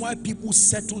reason why people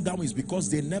settle down is because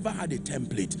they never had a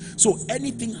template. So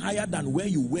anything higher than where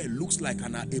you were looks like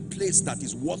a place that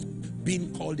is worth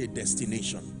being called a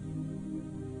destination.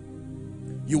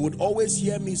 You would always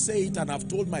hear me say it, and I've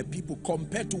told my people,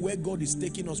 compared to where God is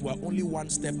taking us, we're only one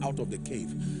step out of the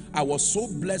cave. I was so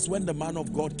blessed when the man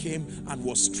of God came and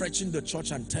was stretching the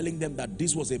church and telling them that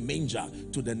this was a manger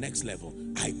to the next level.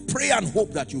 I pray and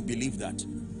hope that you believe that.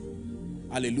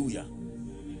 Hallelujah.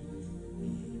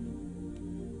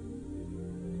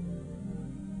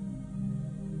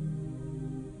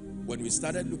 When we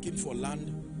started looking for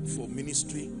land for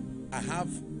ministry, I have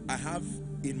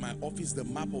in my office the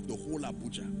map of the whole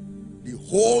Abuja. The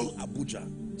whole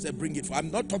Abuja. Say, bring it. I'm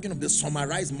not talking of the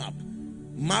summarized map.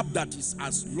 Map that is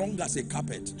as long as a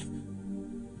carpet.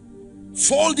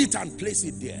 Fold it and place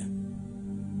it there.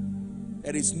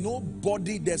 There's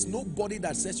nobody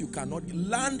that says you cannot.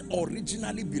 Land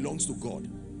originally belongs to God.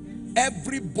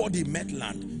 Everybody met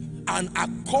land. And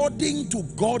according to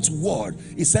God's word,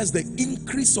 it says the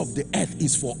increase of the earth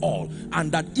is for all,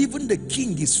 and that even the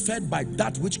king is fed by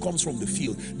that which comes from the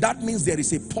field. That means there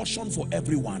is a portion for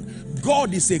everyone.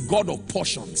 God is a God of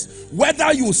portions.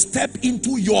 Whether you step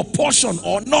into your portion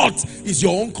or not is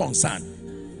your own concern.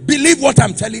 Believe what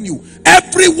I'm telling you.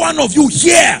 Every one of you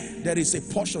here, there is a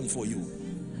portion for you.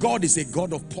 God is a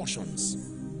God of portions.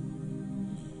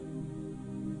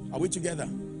 Are we together?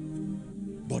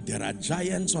 But there are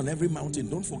giants on every mountain,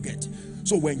 don't forget.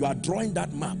 So when you are drawing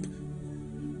that map,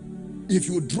 if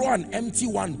you draw an empty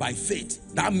one by faith,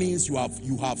 that means you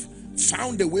have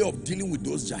found a way of dealing with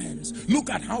those giants. Look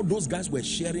at how those guys were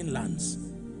sharing lands.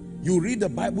 You read the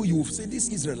Bible, you will say these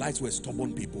Israelites were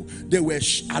stubborn people. They were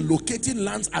allocating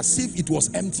lands as if it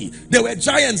was empty. There were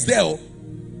giants there.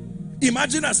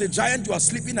 Imagine as a giant, you are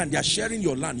sleeping and they are sharing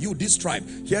your land. You, this tribe,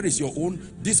 here is your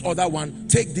own. This other one,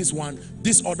 take this one.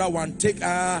 This other one, take,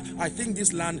 I think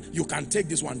this land, you can take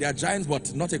this one. They are giants,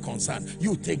 but not a concern.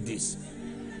 You take this.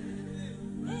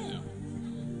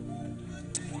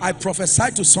 I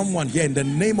prophesy to someone here in the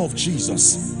name of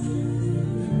Jesus.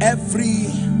 Every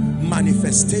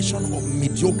manifestation of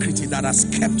mediocrity that has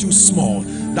kept you small,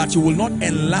 that you will not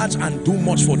enlarge and do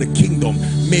much for the kingdom,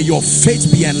 may your faith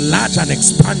be enlarged and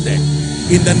expanded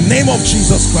in the name of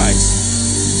Jesus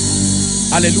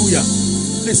Christ. Hallelujah.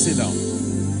 Please sit down.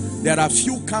 There are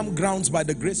few campgrounds by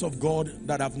the grace of God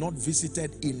that I've not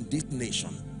visited in this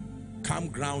nation.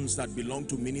 Campgrounds that belong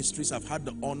to ministries. I've had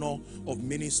the honor of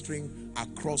ministering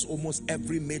across almost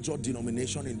every major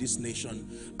denomination in this nation.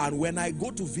 And when I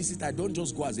go to visit, I don't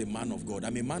just go as a man of God.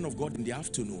 I'm a man of God in the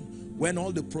afternoon. When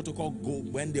all the protocol go,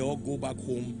 when they all go back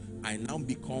home, I now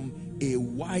become a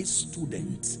wise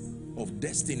student of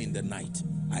destiny in the night.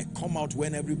 I come out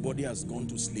when everybody has gone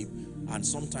to sleep, and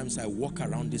sometimes I walk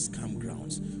around these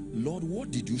campgrounds. Lord, what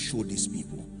did you show these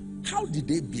people? How did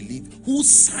they believe? Who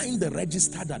signed the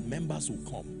register that members will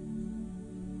come?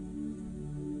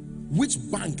 Which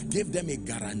bank gave them a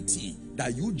guarantee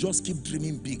that you just keep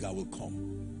dreaming big, I will come?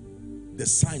 The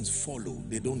signs follow,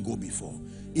 they don't go before.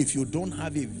 If you don't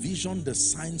have a vision, the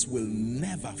signs will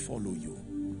never follow you.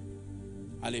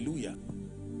 Hallelujah.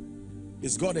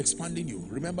 Is God expanding you?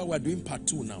 Remember, we're doing part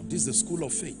 2 now. This is the school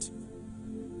of faith.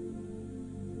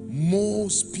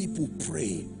 Most people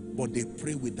pray, but they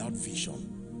pray without vision.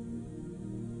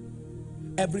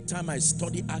 Every time I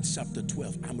study Acts chapter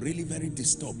 12, I'm really very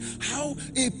disturbed. How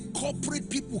a corporate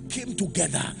people came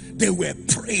together. They were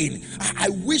praying. I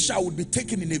wish I would be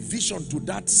taken in a vision to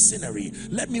that scenery.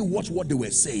 Let me watch what they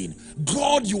were saying.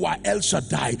 God, you are El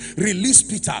Shaddai. Release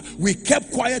Peter. We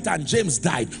kept quiet and James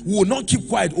died. We will not keep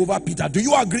quiet over Peter. Do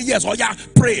you agree? Yes. Oh yeah,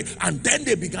 pray. And then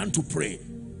they began to pray.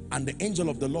 And the angel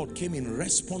of the Lord came in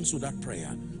response to that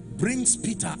prayer. Brings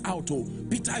Peter out. Oh,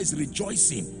 Peter is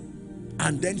rejoicing.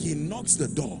 And then he knocks the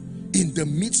door. In the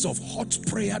midst of hot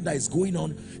prayer that is going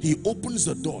on, he opens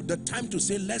the door. The time to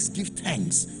say, let's give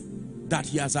thanks that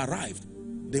he has arrived.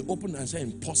 They open and say,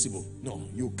 impossible. No,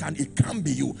 you can't. It can't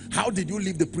be you. How did you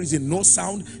leave the prison? No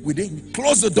sound. We didn't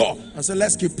close the door and say,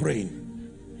 let's keep praying.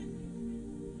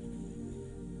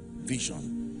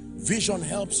 Vision. Vision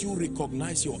helps you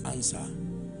recognize your answer.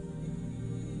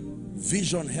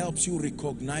 Vision helps you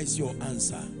recognize your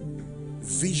answer.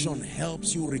 Vision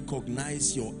helps you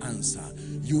recognize your answer.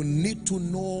 You need to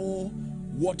know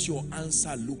what your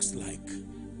answer looks like.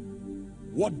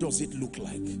 What does it look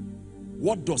like?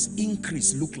 What does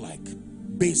increase look like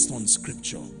based on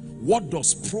scripture? What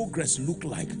does progress look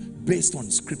like based on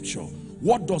scripture?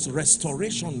 What does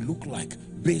restoration look like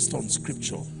based on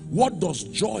scripture? What does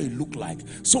joy look like?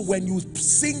 So when you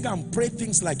sing and pray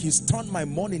things like he's turned my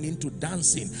mourning into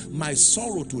dancing, my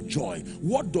sorrow to joy,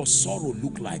 what does sorrow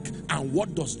look like and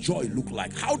what does joy look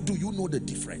like? How do you know the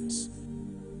difference?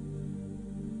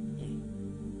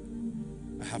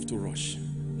 I have to rush.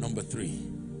 Number 3,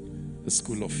 the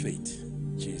school of faith.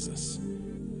 Jesus.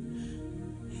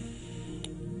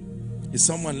 Is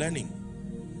someone learning?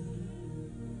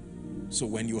 So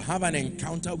when you have an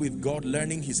encounter with God,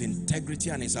 learning his integrity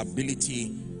and his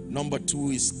ability, number 2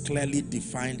 is clearly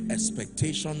defined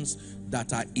expectations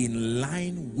that are in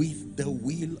line with the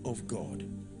will of God.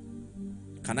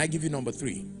 Can I give you number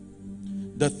 3?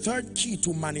 The third key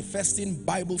to manifesting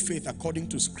Bible faith according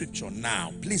to scripture.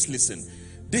 Now, please listen.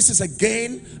 This is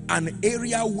again an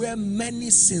area where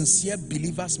many sincere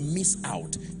believers miss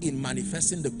out in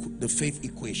manifesting the faith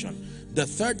equation. The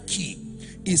third key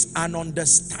is an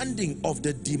understanding of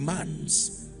the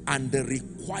demands and the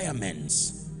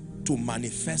requirements to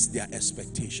manifest their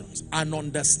expectations. An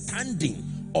understanding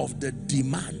of the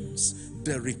demands,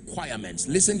 the requirements.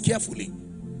 Listen carefully.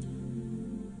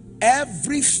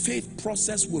 Every faith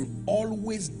process will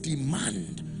always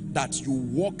demand that you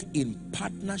walk in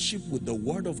partnership with the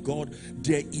word of God.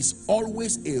 There is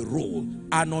always a role,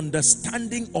 an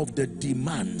understanding of the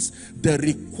demands, the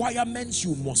requirements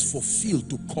you must fulfill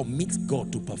to commit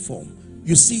God to perform.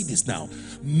 You see this now.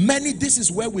 This is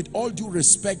where, with all due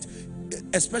respect,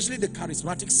 especially the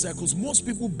charismatic circles, most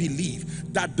people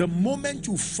believe that the moment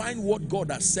you find what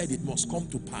God has said, it must come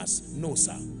to pass. No,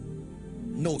 sir.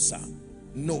 No, sir.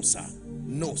 No, sir.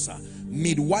 No, sir.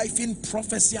 Midwifing,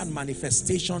 prophecy, and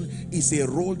manifestation is a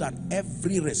role that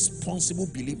every responsible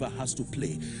believer has to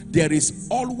play. There is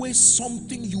always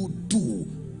something you do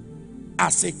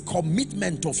as a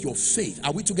commitment of your faith.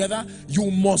 Are we together?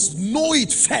 You must know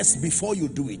it first before you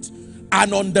do it.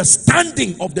 An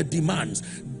understanding of the demands.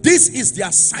 This is the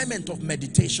assignment of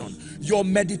meditation. Your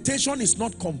meditation is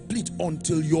not complete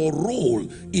until your role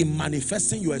in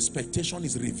manifesting your expectation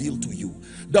is revealed to you.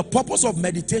 The purpose of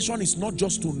meditation is not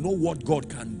just to know what God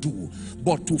can do,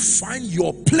 but to find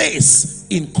your place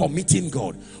in committing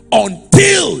God.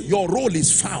 Until your role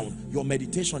is found, your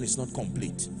meditation is not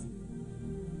complete.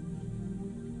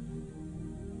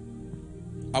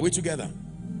 Are we together?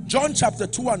 John chapter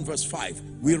 2 and verse 5.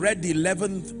 We read the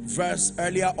 11th verse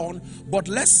earlier on, but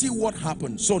let's see what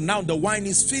happened. So now the wine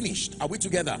is finished. Are we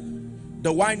together?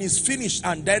 The wine is finished,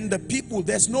 and then the people,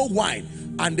 there's no wine.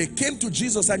 And they came to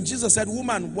Jesus, and Jesus said,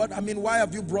 woman, why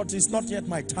have you brought? It's not yet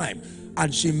my time.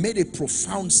 And she made a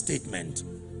profound statement.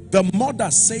 The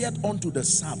mother saith unto the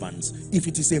servants, if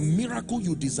it is a miracle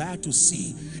you desire to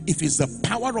see, if it's the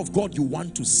power of God you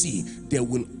want to see, there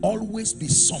will always be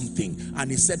something.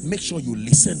 And he said, make sure you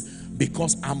listen,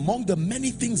 because among the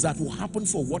many things that will happen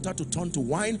for water to turn to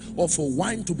wine or for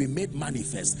wine to be made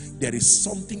manifest, there is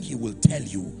something he will tell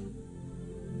you.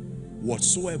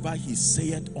 Whatsoever he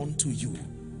saith unto you,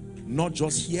 Not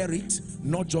just hear it,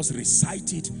 not just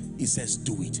recite it. It says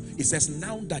do it. It says,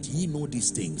 now that ye know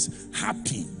these things,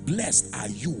 happy, blessed are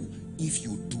you if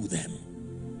you do them.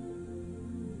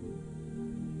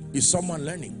 Is someone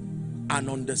learning and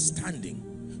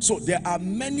understanding? So there are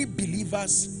many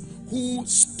believers who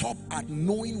stop at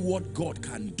knowing what God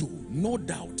can do, no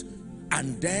doubt.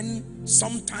 And then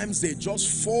sometimes they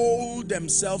just fold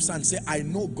themselves and say, I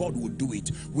know God will do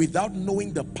it, without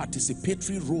knowing the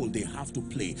participatory role they have to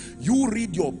play. You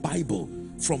read your Bible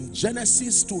from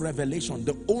Genesis to Revelation,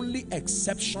 the only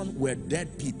exception were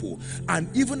dead people.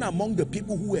 And even among the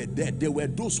people who were dead, there were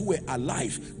those who were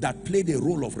alive that played a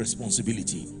role of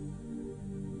responsibility.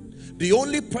 The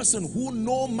only person who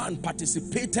no man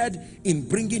participated in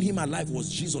bringing him alive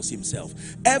was Jesus himself.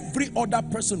 Every other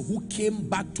person who came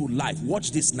back to life,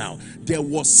 watch this now, there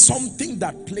was something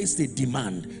that placed a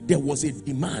demand. There was a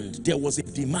demand. There was a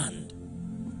demand.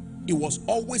 It was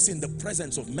always in the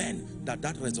presence of men that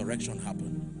that resurrection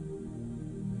happened.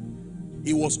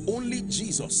 It was only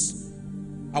Jesus,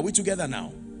 are we together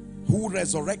now, who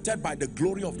resurrected by the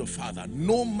glory of the Father.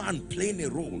 No man playing a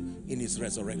role in his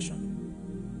resurrection.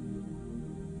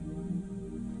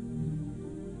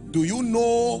 Do you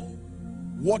know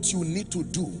what you need to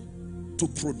do to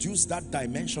produce that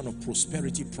dimension of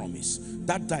prosperity promise,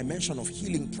 that dimension of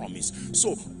healing promise?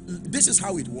 So this is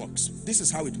how it works. This is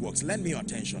how it works. Lend me your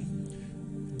attention.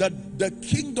 The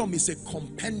kingdom is a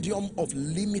compendium of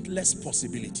limitless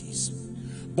possibilities.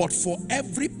 But for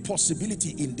every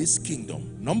possibility in this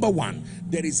kingdom, number one,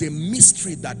 there is a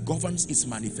mystery that governs its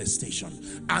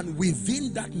manifestation. And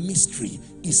within that mystery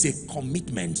is a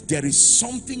commitment. There is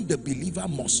something the believer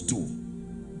must do.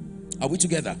 Are we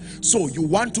together? So you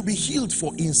want to be healed,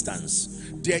 for instance.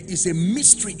 There is a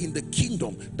mystery in the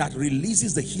kingdom that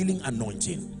releases the healing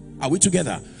anointing. Are we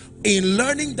together? In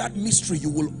learning that mystery, you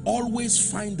will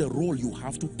always find the role you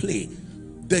have to play.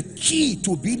 The key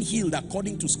to being healed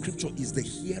according to scripture is the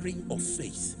hearing of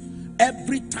faith.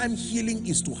 Every time healing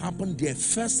is to happen, there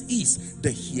first is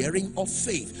the hearing of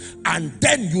faith. And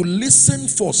then you listen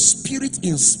for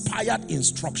spirit-inspired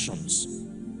instructions.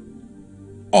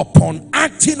 Upon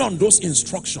acting on those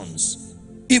instructions,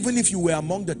 even if you were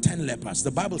among the 10 lepers,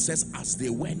 the Bible says as they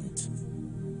went,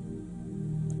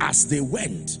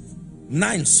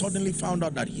 9 suddenly found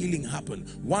out that healing happened.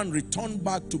 1 returned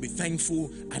back to be thankful,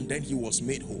 and then he was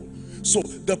made whole. So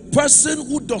the person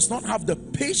who does not have the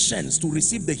patience to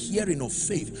receive the hearing of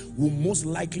faith will most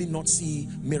likely not see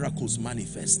miracles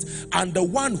manifest. And the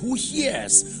one who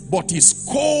hears but is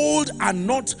cold and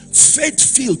not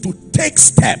faith-filled to take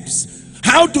steps.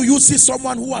 How do you see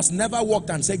someone who has never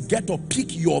walked and say, get up,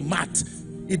 pick your mat?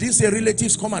 It didn't say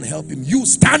relatives come and help him. You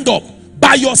stand up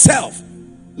by yourself,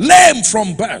 lame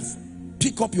from birth.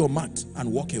 Pick up your mat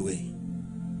and walk away.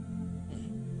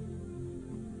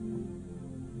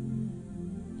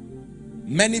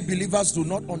 Many believers do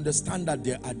not understand that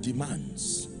there are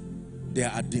demands.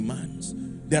 There are demands.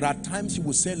 There are times you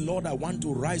will say, Lord, I want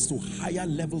to rise to higher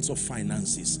levels of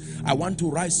finances. I want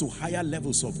to rise to higher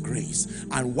levels of grace.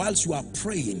 And whilst you are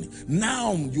praying,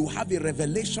 now you have a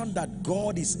revelation that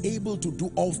God is able to do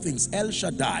all things. El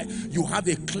Shaddai. You have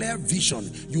a clear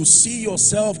vision. You see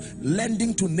yourself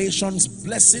lending to nations,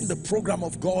 blessing the program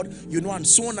of God, you know, and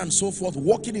so on and so forth,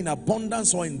 walking in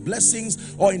abundance or in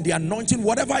blessings or in the anointing,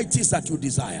 whatever it is that you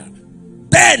desire.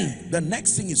 Then the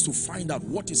next thing is to find out,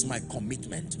 what is my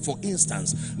commitment? For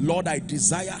instance, Lord, I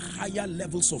desire higher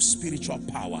levels of spiritual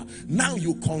power. Now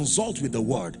you consult with the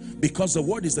word, because the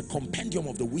word is the compendium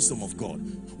of the wisdom of God.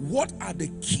 What are the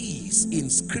keys in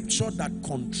scripture that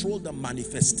control the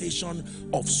manifestation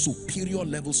of superior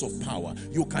levels of power?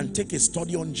 You can take a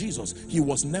study on Jesus. He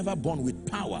was never born with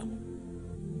power.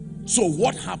 So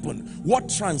what happened? What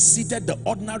transited the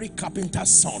ordinary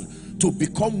carpenter's son to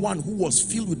become one who was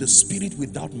filled with the Spirit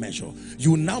without measure?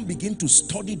 You now begin to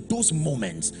study those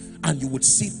moments, and you would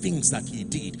see things that he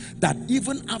did, that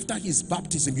even after his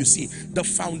baptism, you see, the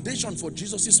foundation for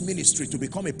Jesus's ministry to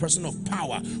become a person of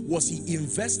power was he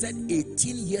invested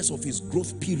 18 years of his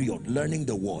growth period learning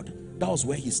the word. That was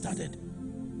where he started.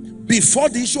 Before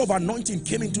the issue of anointing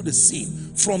came into the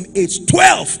scene, from age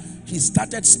 12, he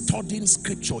started studying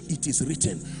scripture. It is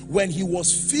written. When he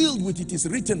was filled with it is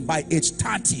written by age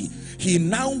 30, he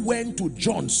now went to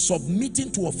John,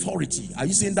 submitting to authority. Are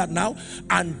you seeing that now?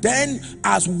 And then,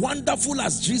 as wonderful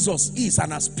as Jesus is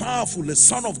and as powerful the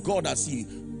Son of God as he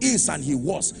is and he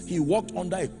was, he walked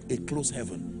under a closed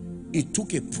heaven. It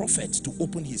took a prophet to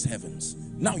open his heavens.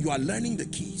 Now you are learning the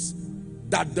keys,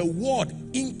 that the word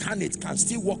incarnate can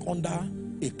still walk under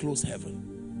a closed heaven.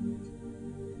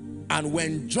 And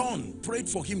when John prayed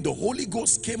for him, the Holy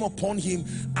Ghost came upon him,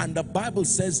 and the Bible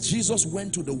says Jesus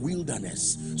went to the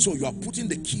wilderness. So you are putting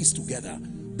the keys together.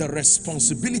 The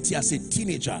responsibility as a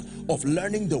teenager of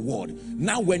learning the word.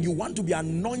 Now when you want to be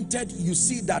anointed, you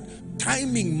see that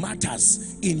timing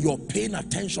matters in your paying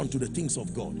attention to the things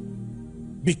of God.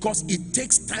 Because it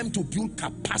takes time to build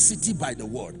capacity by the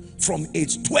word. From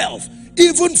age 12,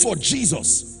 even for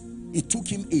Jesus, it took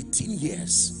him 18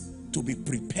 years to be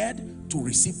prepared to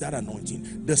receive that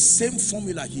anointing. The same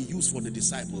formula he used for the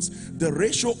disciples. The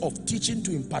ratio of teaching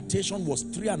to impartation was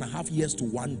 3.5 years to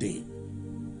 1 day.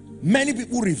 Many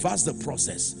people reverse the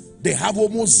process. They have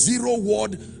almost zero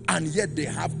word, and yet they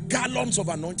have gallons of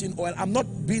anointing oil. I'm not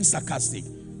being sarcastic.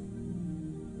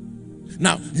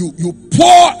 Now, you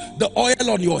pour the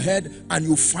oil on your head and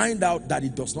you find out that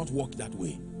it does not work that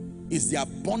way. It's the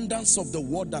abundance of the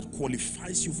word that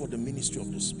qualifies you for the ministry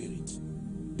of the Spirit.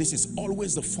 This is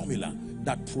always the formula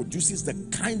that produces the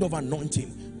kind of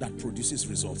anointing that produces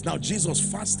results. Now, Jesus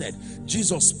fasted.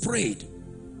 Jesus prayed.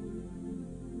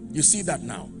 You see that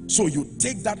now? So you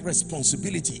take that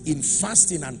responsibility in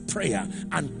fasting and prayer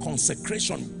and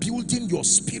consecration, building your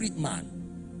spirit man.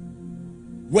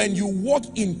 When you walk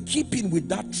in keeping with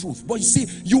that truth. But you see,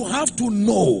 you have to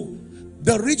know.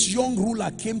 The rich young ruler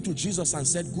came to Jesus and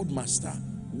said, "Good master,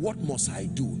 what must I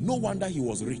do?" No wonder he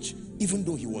was rich, even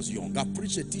though he was young. I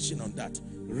preached a teaching on that.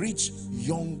 Rich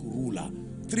young ruler.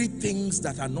 3 things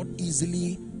that are not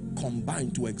easily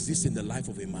combined to exist in the life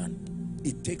of a man.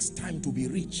 It takes time to be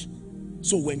rich.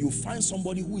 So when you find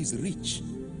somebody who is rich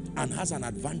and has an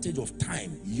advantage of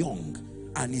time, young,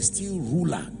 and is still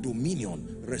ruler, dominion,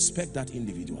 respect that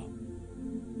individual.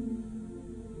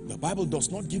 The Bible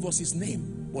does not give us his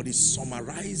name, but it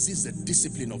summarizes the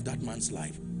discipline of that man's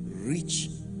life. Rich,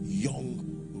 young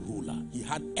ruler. He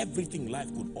had everything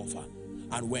life could offer.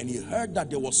 And when he heard that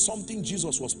there was something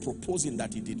Jesus was proposing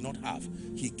that he did not have,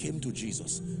 he came to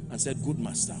Jesus and said, "Good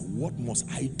master, what must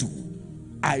I do?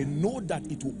 I know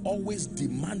that it will always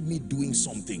demand me doing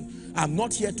something. I'm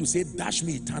not here to say, dash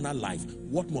me eternal life.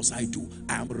 What must I do?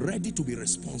 I am ready to be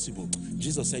responsible."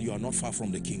 Jesus said, "You are not far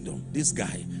from the kingdom." This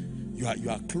guy, you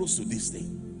are close to this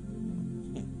thing.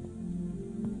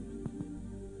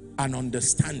 An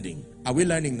understanding. Are we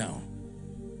learning now?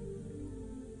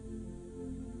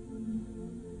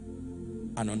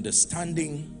 An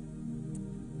understanding.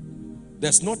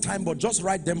 There's no time, but just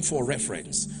write them for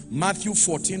reference. Matthew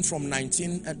 14 from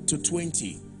 19 to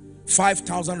 20.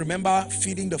 5,000, remember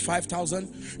feeding the 5,000?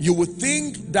 You would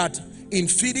think that in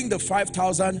feeding the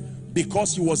 5,000,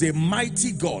 because he was a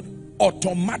mighty God,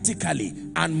 automatically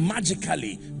and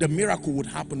magically the miracle would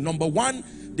happen. Number one,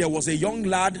 there was a young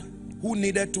lad who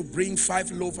needed to bring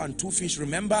 5 loaves and 2 fish,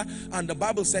 remember? And the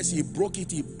Bible says he broke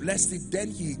it, he blessed it,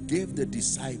 then he gave the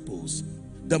disciples.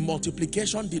 The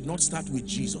multiplication did not start with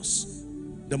Jesus.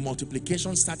 The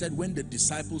multiplication started when the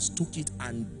disciples took it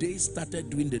and they started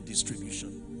doing the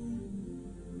distribution.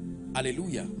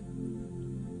 Hallelujah.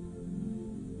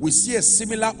 We see a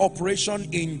similar operation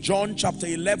in John chapter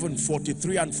 11,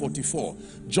 43 and 44.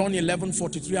 John 11,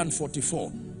 43 and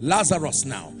 44. Lazarus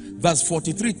now. Verse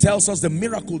 43 tells us the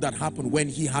miracle that happened. When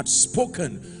he had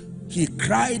spoken, he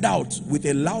cried out with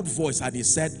a loud voice and he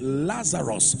said,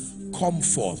 "Lazarus, come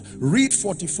forth." Read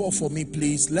 44 for me,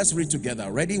 please. Let's read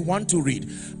together. Ready? 1, 2, read.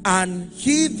 "And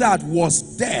he that was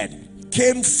dead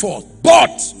came forth,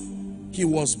 but he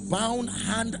was bound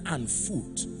hand and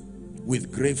foot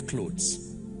with grave clothes,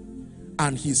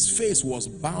 and his face was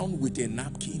bound with a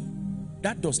napkin."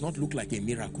 That does not look like a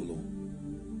miracle.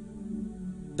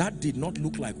 That did not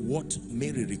look like what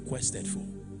Mary requested for.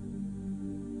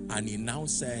 And he now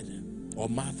said, or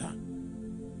Martha,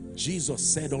 Jesus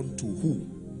said unto who?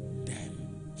 Them.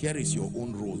 Here is your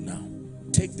own role now.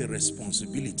 Take the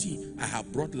responsibility. I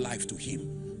have brought life to him,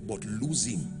 but lose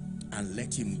him and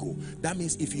let him go. That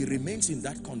means if he remains in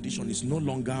that condition, it's no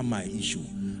longer my issue.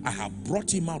 I have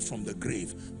brought him out from the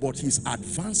grave, but his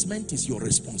advancement is your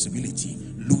responsibility.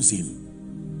 Lose him.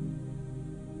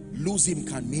 Lose him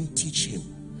can mean teach him.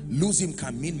 Lose him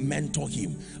can mean mentor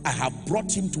him. I have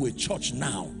brought him to a church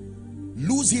now.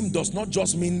 Lose him does not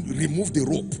just mean remove the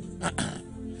rope.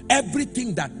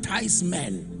 Everything that ties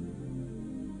men,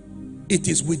 it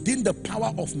is within the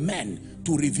power of men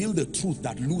to reveal the truth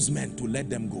that lose men, to let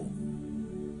them go.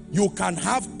 You can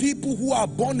have people who are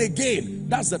born again.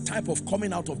 That's the type of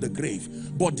coming out of the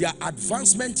grave. But their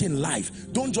advancement in life,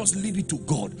 don't just leave it to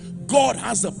God. God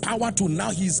has the power to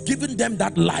now, he's given them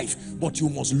that life, but you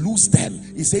must lose them.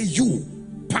 He says, you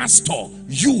pastor,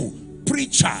 you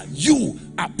preacher, you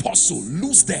apostle,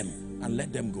 lose them and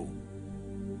let them go.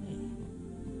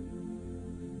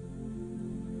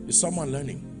 Is someone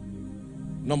learning?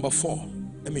 Number 4,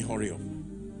 let me hurry up.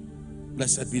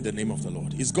 Blessed be the name of the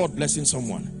Lord. Is God blessing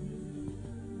someone?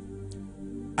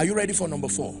 Are you ready for number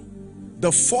 4?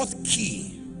 The fourth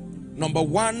key, number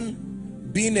 1,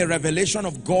 being a revelation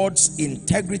of God's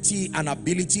integrity and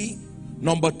ability.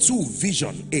 Number 2,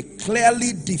 vision, a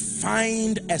clearly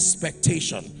defined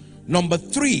expectation. Number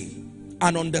 3,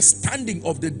 an understanding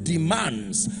of the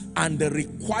demands and the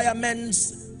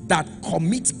requirements that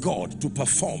commit God to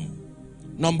perform.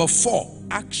 Number 4,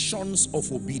 actions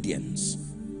of obedience.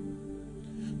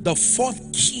 The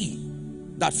fourth key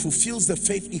that fulfills the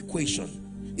faith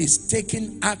equation is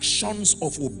taking actions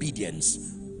of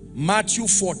obedience. Matthew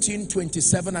 14,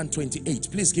 27 and 28.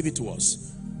 Please give it to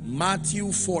us.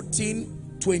 Matthew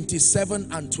 14,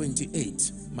 27 and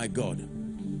 28. My God.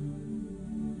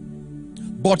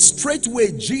 But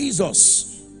straightway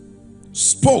Jesus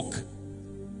spoke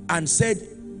and said,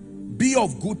 be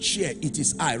of good cheer, it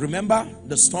is I. Remember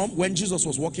the storm when Jesus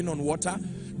was walking on water?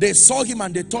 They saw him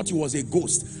and they thought he was a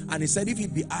ghost. And he said, if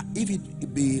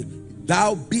it be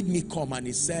thou, bid me come. And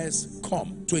he says,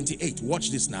 come. 28.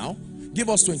 Watch this now. Give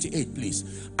us 28,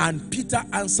 please. And Peter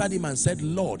answered him and said,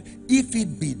 Lord, if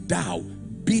it be thou,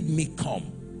 bid me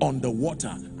come on the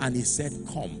water. And he said,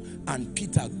 come. And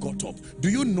Peter got up. Do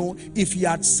you know, if he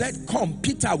had said come,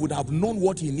 Peter would have known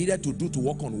what he needed to do to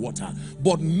walk on water.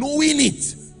 But knowing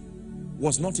it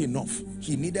was not enough.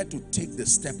 He needed to take the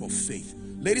step of faith.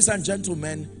 Ladies and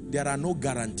gentlemen, there are no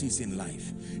guarantees in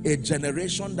life. A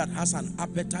generation that has an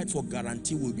appetite for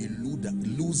guarantee will be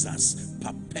losers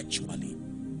perpetually.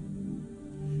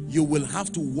 You will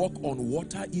have to walk on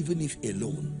water even if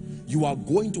alone. You are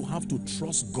going to have to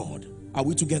trust God. Are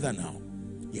we together now?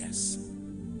 Yes.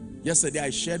 Yesterday I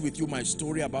shared with you my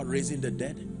story about raising the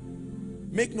dead.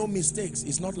 Make no mistakes,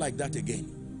 it's not like that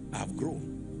again. I have grown.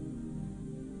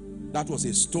 That was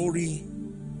a story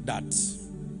that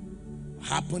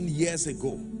happened years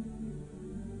ago.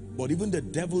 But even the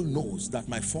devil knows that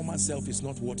my former self is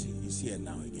not what is here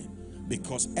now again.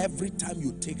 Because every time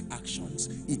you take actions,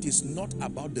 it is not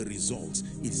about the results,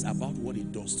 it is about what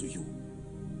it does to you.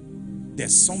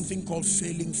 There's something called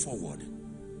failing forward.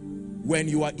 When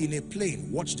you are in a plane,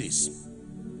 watch this.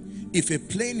 If a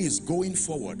plane is going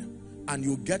forward and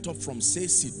you get up from, say,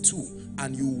 seat 2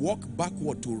 and you walk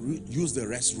backward to use the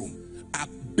restroom,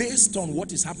 based on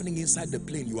what is happening inside the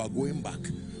plane, you are going back.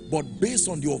 But based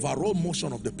on the overall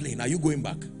motion of the plane, are you going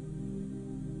back?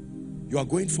 You are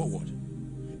going forward.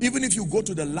 Even if you go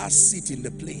to the last seat in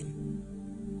the plane,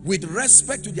 with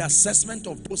respect to the assessment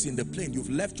of those in the plane, you've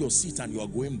left your seat and you are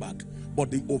going back.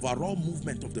 But the overall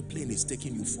movement of the plane is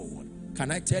taking you forward.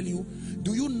 Can I tell you,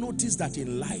 do you notice that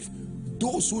in life,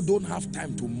 those who don't have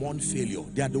time to mourn failure,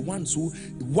 they are the ones who,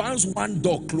 once one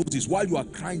door closes, while you are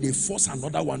crying, they force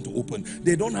another one to open.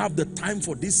 They don't have the time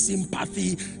for this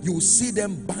sympathy. You see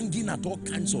them banging at all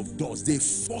kinds of doors. They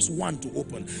force one to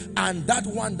open. And that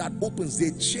one that opens,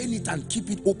 they chain it and keep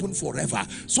it open forever,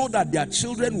 so that their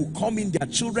children will come in, their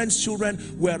children's children,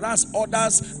 whereas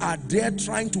others are there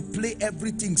trying to play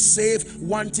everything safe,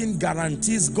 wanting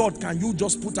guarantees. God, can you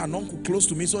just put an uncle close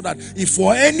to me so that if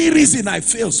for any reason I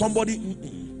fail, somebody...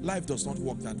 Life does not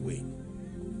work that way.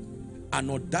 An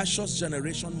audacious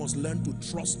generation must learn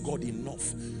to trust God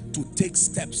enough to take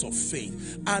steps of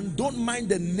faith. And don't mind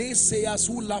the naysayers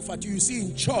who laugh at you. You see,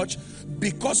 in church,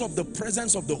 because of the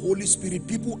presence of the Holy Spirit,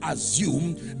 people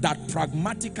assume that,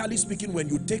 pragmatically speaking, when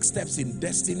you take steps in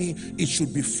destiny, it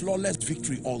should be flawless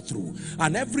victory all through.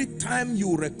 And every time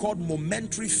you record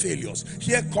momentary failures,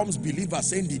 here comes believers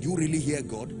saying, did you really hear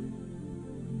God?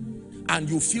 And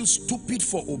you feel stupid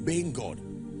for obeying God.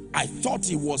 I thought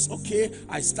it was okay.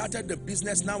 I started the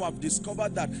business. Now I've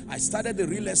discovered that I started the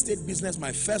real estate business.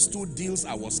 My first 2 deals,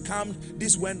 I was scammed.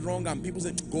 This went wrong, and people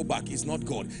said, go back. It's not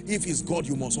God. If it's God,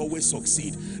 you must always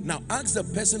succeed. Now ask the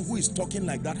person who is talking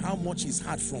like that how much he's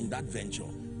had from that venture.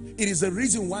 It is the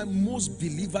reason why most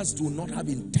believers do not have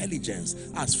intelligence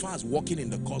as far as walking in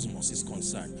the cosmos is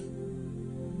concerned.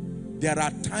 There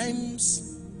are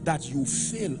times that you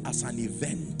fail as an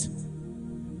event,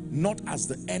 not as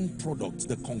the end product,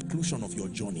 the conclusion of your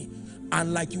journey.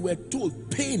 And like you were told,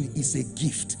 pain is a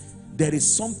gift. There is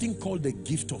something called the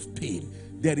gift of pain.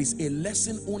 There is a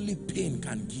lesson only pain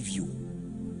can give you.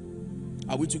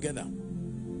 Are we together?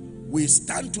 We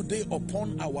stand today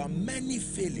upon our many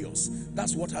failures.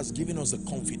 That's what has given us the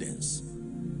confidence.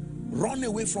 Run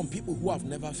away from people who have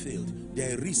never failed.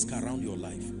 There are risks around your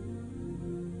life.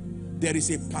 There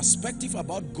is a perspective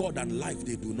about God and life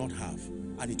they do not have.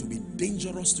 and it will be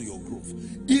dangerous to your growth.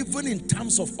 Even in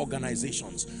terms of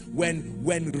organizations,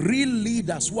 when real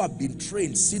leaders who have been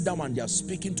trained sit down and they are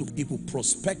speaking to people,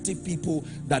 prospective people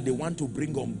that they want to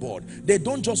bring on board, they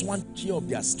don't just want to hear of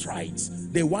their strides.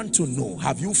 They want to know,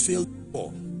 have you failed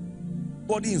before?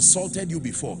 Anybody insulted you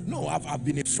before? No, I've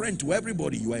been a friend to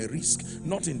everybody. You are a risk,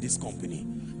 not in this company.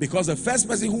 Because the first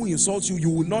person who insults you, you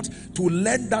will not, to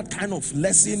learn that kind of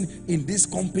lesson in this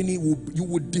company, you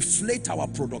would deflate our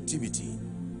productivity.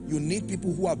 You need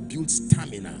people who have built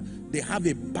stamina. They have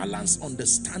a balanced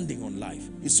understanding on life.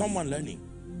 Is someone learning?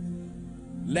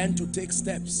 Learn to take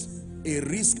steps. A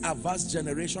risk-averse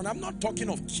generation. I'm not talking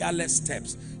of careless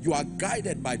steps. You are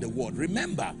guided by the word.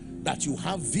 Remember that you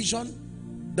have vision.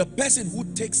 The person who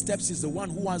takes steps is the one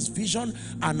who has vision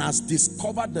and has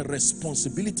discovered the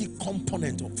responsibility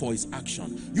component for his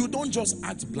action. You don't just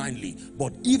act blindly,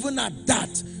 but even at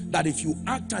that if you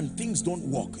act and things don't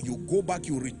work, you go back,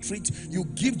 you retreat, you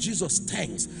give Jesus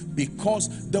thanks,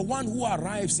 because the one who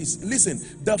arrives is, listen,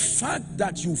 the fact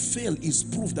that you fail is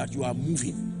proof that you are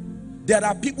moving. There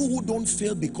are people who don't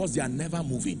fail because they are never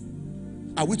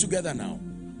moving. Are we together now?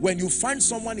 When you find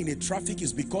someone in a traffic,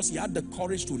 is because he had the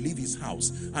courage to leave his house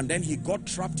and then he got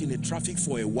trapped in a traffic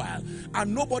for a while.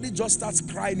 And nobody just starts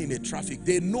crying in a traffic.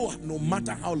 They know no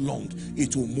matter how long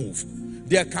it will move.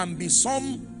 There can be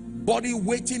somebody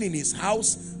waiting in his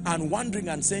house and wondering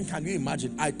and saying, can you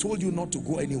imagine, I told you not to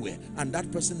go anywhere, and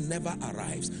that person never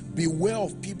arrives. Beware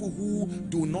of people who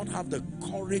do not have the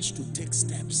courage to take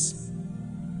steps.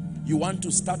 You want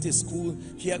to start a school,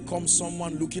 here comes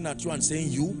someone looking at you and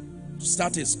saying, you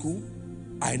start a school?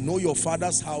 I know your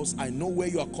father's house. I know where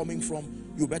you are coming from.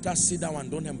 You better sit down and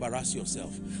don't embarrass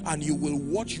yourself. And you will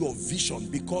watch your vision,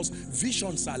 because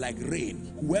visions are like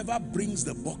rain. Whoever brings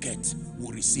the bucket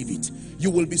will receive it. You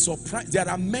will be surprised. There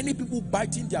are many people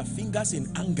biting their fingers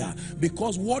in anger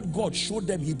because what God showed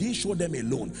them, he didn't show them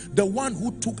alone. The one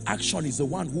who took action is the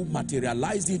one who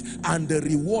materialized it, and the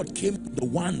reward came to the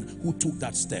one who took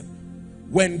that step.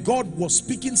 When God was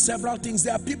speaking several things,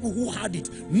 there are people who had it.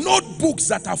 Notebooks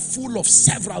that are full of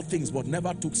several things but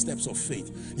never took steps of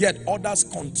faith. Yet others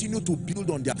continue to build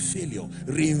on their failure,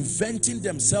 reinventing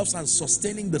themselves and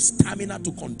sustaining the stamina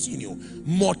to continue,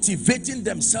 motivating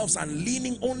themselves and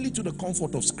leaning only to the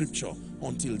comfort of scripture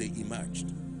until they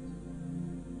emerged.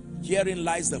 Herein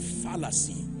lies the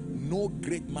fallacy. No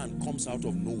great man comes out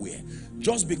of nowhere.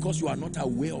 Just because you are not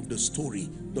aware of the story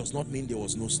does not mean there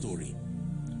was no story.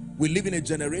 We live in a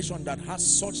generation that has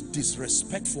such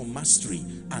disrespect for mastery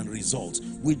and results.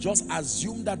 We just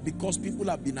assume that because people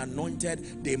have been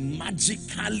anointed, they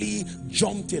magically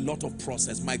jumped a lot of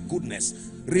process. My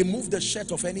goodness, remove the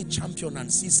shirt of any champion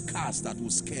and see scars that will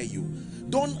scare you.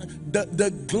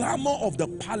 The glamour of the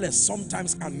palace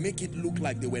sometimes can make it look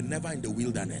like they were never in the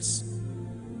wilderness.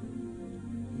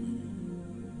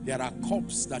 There are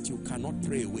cups that you cannot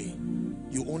pray away.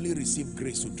 You only receive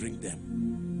grace to drink them.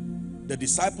 The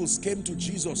disciples came to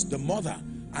Jesus, the mother,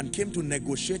 and came to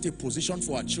negotiate a position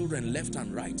for her children left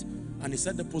and right. And he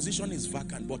said, the position is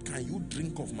vacant, but can you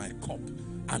drink of my cup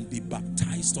and be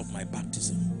baptized of my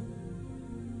baptism?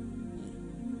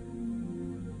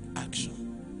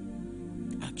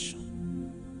 Action. Action.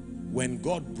 When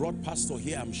God brought Pastor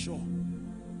here, I'm sure,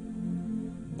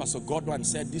 Pastor Godwin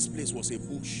said this place was a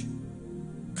bush.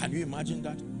 Can you imagine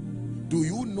that? Do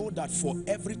you know that for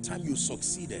every time you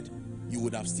succeeded, you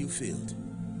would have still failed?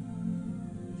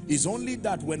 It's only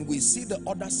that when we see the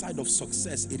other side of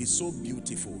success, it is so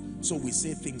beautiful. So we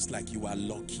say things like, you are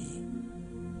lucky.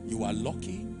 You are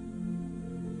lucky.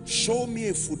 Show me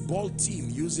a football team,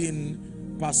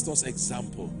 using Pastor's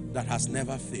example, that has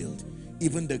never failed.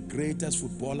 Even the greatest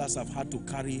footballers have had to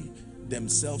carry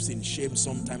themselves in shame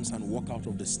sometimes and walk out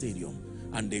of the stadium.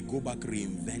 And they go back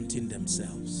reinventing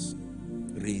themselves.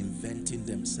 Reinventing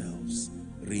themselves.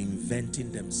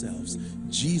 Reinventing themselves.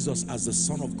 Jesus, as the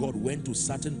Son of God, went to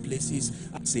certain places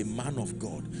as a man of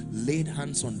God, laid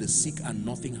hands on the sick and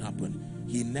nothing happened.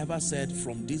 He never said,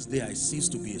 from this day I cease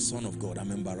to be a son of God,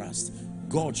 I'm embarrassed.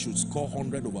 God should score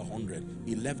 100 over 100.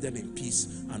 He left them in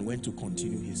peace and went to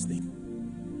continue his thing.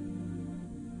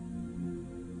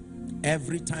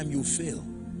 Every time you fail,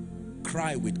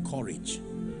 cry with courage.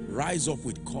 Rise up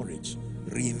with courage.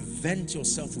 Reinvent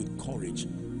yourself with courage,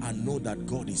 and know that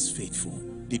God is faithful.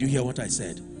 Did you hear what I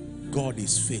said? God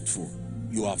is faithful.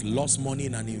 You have lost money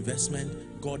in an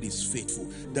investment, God is faithful.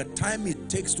 The time it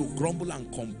takes to grumble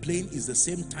and complain is the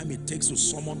same time it takes to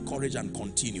summon courage and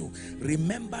continue.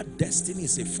 Remember, destiny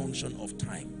is a function of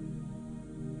time.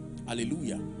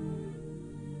 Hallelujah.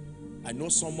 I know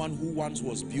someone who once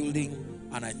was building,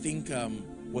 and I think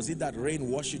Was it that rain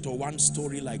washed it, or one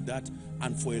story like that?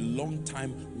 And for a long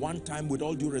time, one time, with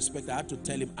all due respect, I had to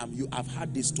tell him, I've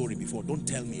had this story before, don't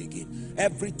tell me again.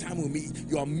 Every time we meet,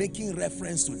 you are making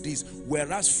reference to this.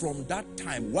 Whereas from that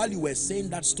time, while you were saying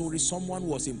that story, someone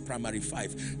was in primary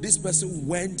 5. This person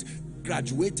went,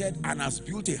 graduated, and has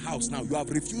built a house. Now you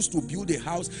have refused to build a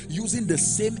house using the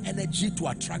same energy to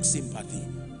attract sympathy.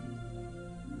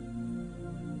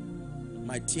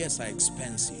 My tears are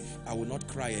expensive. I will not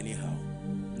cry anyhow.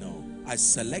 No, I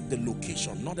select the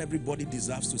location. Not everybody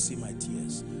deserves to see my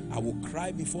tears. I will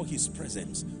cry before his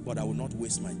presence, but I will not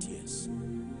waste my tears.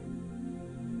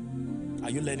 Are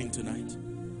you learning tonight?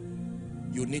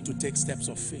 You need to take steps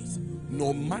of faith.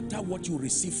 No matter what you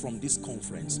receive from this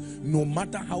conference, no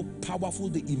matter how powerful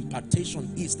the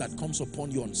impartation is that comes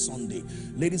upon you on Sunday,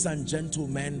 ladies and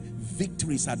gentlemen,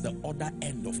 victory is at the other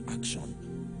end of action.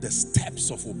 The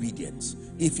steps of obedience.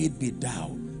 If it be thou,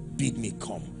 bid me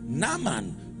come.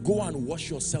 Naaman, go and wash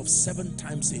yourself 7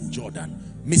 times in Jordan.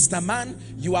 Mr. Man,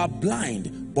 you are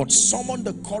blind, but summon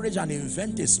the courage and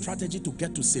invent a strategy to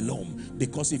get to Selman,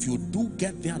 because if you do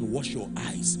get there and wash your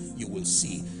eyes, you will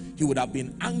see. He would have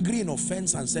been angry in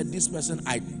offense and said, this person,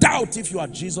 I doubt if you are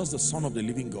Jesus, the Son of the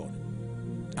living God,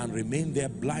 and remain there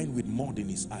blind with mud in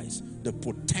his eyes. The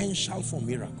potential for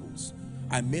miracles.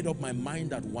 I made up my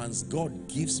mind that once God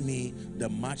gives me the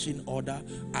marching order,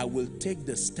 I will take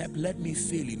the step. Let me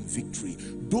fail in victory.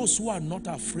 Those who are not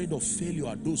afraid of failure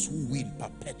are those who win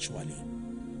perpetually.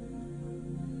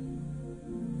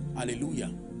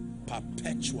 Hallelujah.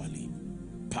 Perpetually.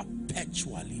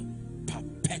 Perpetually.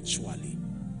 Perpetually.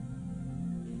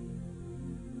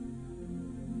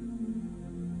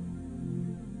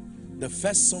 The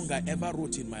first song I ever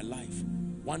wrote in my life,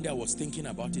 one day I was thinking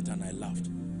about it and I laughed.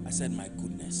 I said, my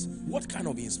goodness, what kind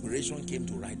of inspiration came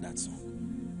to write that song?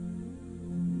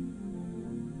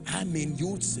 I mean,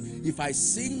 if I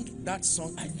sing that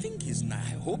song, I think it's nice.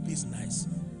 I hope it's nice.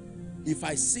 If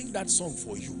I sing that song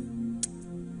for you,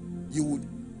 you would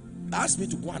ask me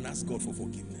to go and ask God for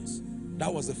forgiveness.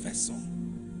 That was the first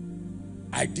song.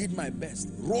 I did my best,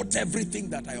 wrote everything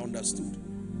that I understood.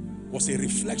 It was a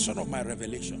reflection of my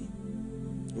revelation.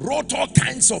 Wrote all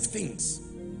kinds of things.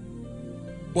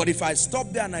 But if I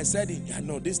stopped there and I said,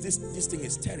 no, this thing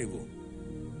is terrible.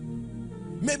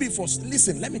 Maybe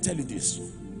listen, let me tell you this.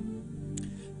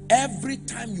 Every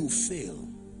time you fail,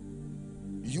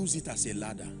 use it as a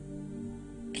ladder.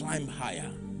 Climb higher.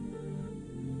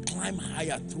 Climb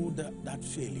higher through that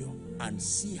failure and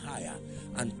see higher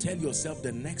and tell yourself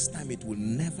the next time it will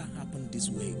never happen this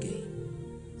way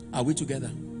again. Are we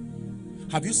together?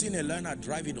 Have you seen a learner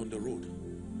driving on the road?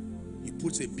 He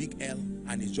puts a big L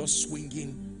and he's just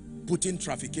swinging, putting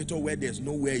trafficator where there's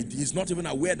nowhere. He's not even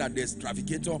aware that there's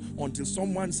trafficator until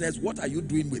someone says, what are you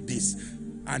doing with this?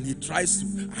 And he tries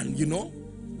to, and you know,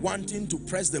 wanting to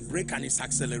press the brake and he's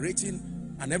accelerating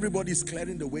and everybody's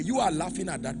clearing the way. You are laughing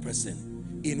at that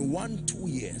person. In 1-2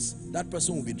 years, that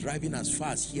person will be driving as far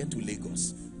as here to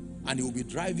Lagos. And he will be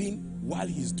driving while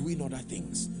he's doing other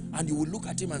things. And you will look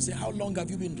at him and say, how long have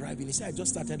you been driving? He said, I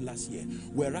just started last year.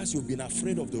 Whereas you've been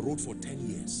afraid of the road for 10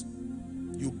 years.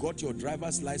 You got your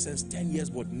driver's license 10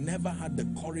 years, but never had the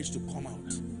courage to come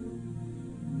out.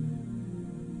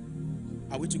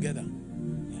 Are we together?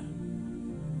 Yeah.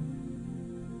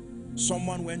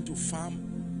 Someone went to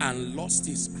farm and lost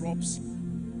his crops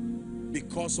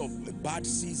because of a bad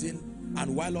season.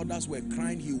 And while others were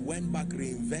crying, he went back,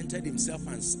 reinvented himself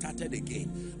and started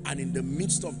again. And in the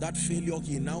midst of that failure,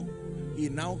 he now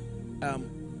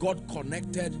got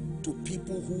connected to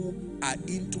people who are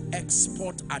into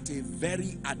export at a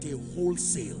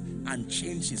wholesale, and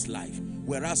changed his life.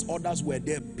 Whereas others were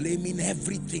there blaming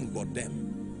everything but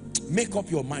them. Make up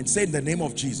your mind. Say in the name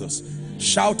of Jesus.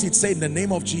 Shout it. Say in the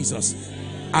name of Jesus.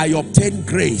 I obtain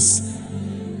grace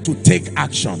to take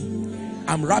action.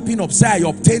 I'm wrapping up. Say, I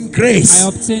obtain grace. I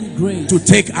obtain grace to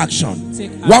take action.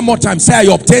 One more time. Say,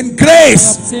 I obtain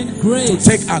grace, to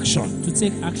take action. To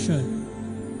take action.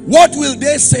 What will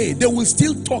they say? They will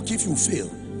still talk if you fail.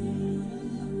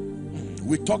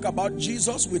 We talk about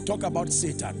Jesus. We talk about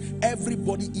Satan.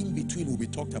 Everybody in between will be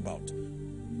talked about.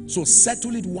 So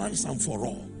settle it once and for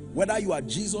all. Whether you are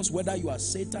Jesus, whether you are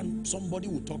Satan, somebody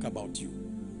will talk about you.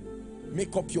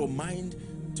 Make up your mind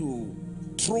to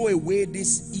throw away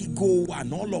this ego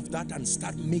and all of that and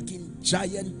start making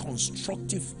giant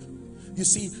constructive. You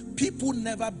see, people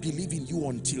never believe in you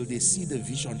until they see the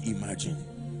vision emerging.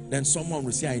 Then someone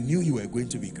will say, I knew you were going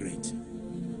to be great.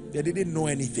 They didn't know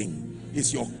anything.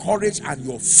 It's your courage and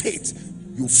your faith.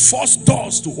 You force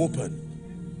doors to open.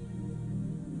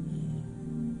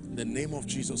 In the name of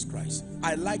Jesus Christ.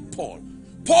 I like Paul.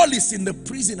 Paul is in the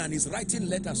prison and is writing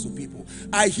letters to people.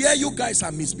 I hear you guys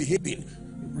are misbehaving.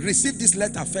 Receive this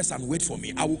letter first and wait for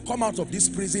me. I will come out of this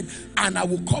prison and I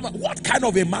will come out. What kind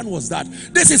of a man was that?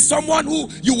 This is someone who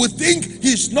you would think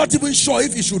he's not even sure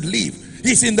if he should leave.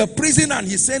 He's in the prison and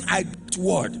he's saying, I got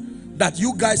word that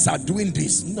you guys are doing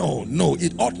this. No,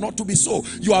 it ought not to be so.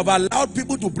 You have allowed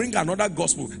people to bring another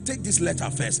gospel. Take this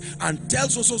letter first and tell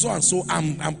so and so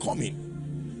I'm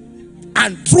coming.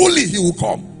 And truly he will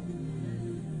come.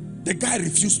 The guy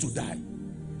refused to die.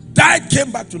 Died,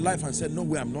 came back to life and said, no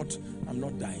way, I'm not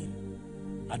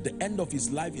dying. At the end of his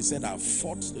life, he said, I have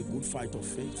fought the good fight of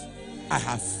faith. I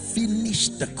have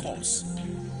finished the course.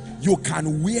 You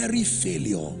can weary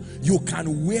failure. You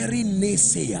can weary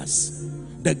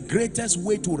naysayers. The greatest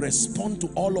way to respond to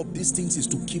all of these things is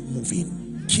to keep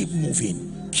moving. Keep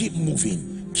moving. Keep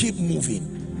moving. Keep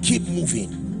moving. Keep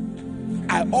moving.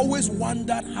 I always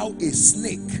wondered how a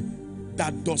snake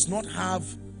that does not have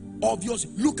obvious,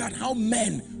 look at how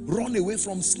men run away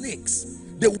from snakes.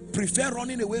 They would prefer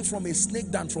running away from a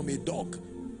snake than from a dog.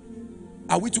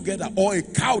 Are we together? Or a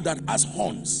cow that has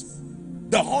horns.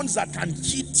 The horns that can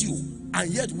hit you,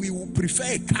 and yet we will prefer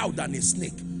a cow than a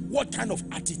snake. What kind of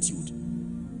attitude?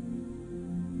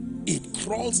 It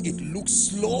crawls, it looks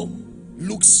slow,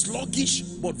 looks sluggish,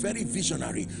 but very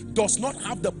visionary. Does not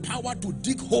have the power to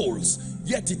dig holes,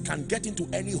 yet it can get into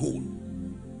any hole.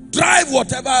 Drive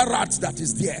whatever rat that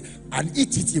is there and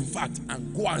eat it, in fact,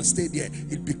 and go and stay there.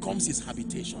 It becomes his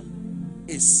habitation.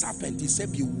 A serpent, he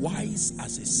said, be wise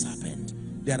as a serpent.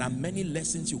 There are many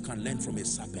lessons you can learn from a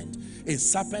serpent. A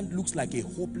serpent looks like a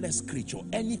hopeless creature.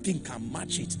 Anything can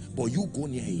match it, but you go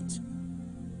near it.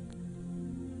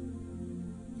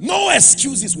 No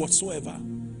excuses whatsoever.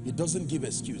 It doesn't give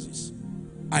excuses.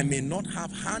 I may not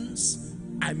have hands.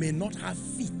 I may not have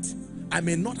feet. I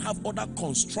may not have other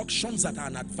constructions that are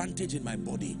an advantage in my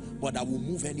body, but I will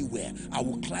move anywhere. I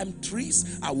will climb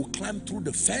trees. I will climb through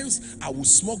the fence. I will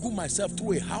smuggle myself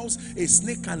through a house. A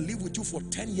snake can live with you for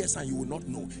 10 years and you will not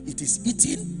know. It is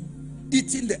eating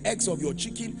the eggs of your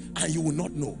chicken and you will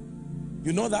not know.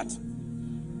 You know that?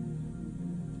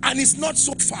 And it's not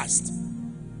so fast.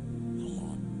 Come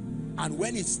on. And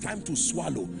when it's time to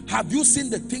swallow, have you seen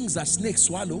the things that snakes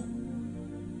swallow?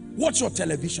 Watch your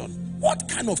television. What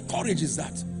kind of courage is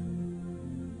that?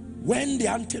 When the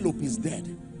antelope is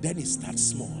dead, then it starts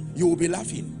small. You will be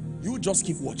laughing. You just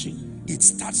keep watching. It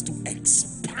starts to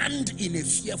expand in a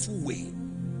fearful way.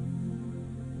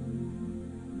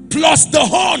 Plus the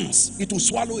horns, it will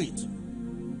swallow it.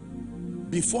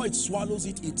 Before it swallows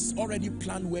it, it's already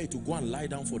planned where to go and lie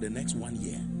down for the next 1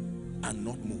 year and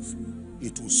not move.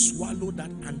 It will swallow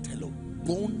that antelope,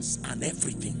 bones and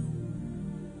everything.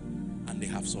 And they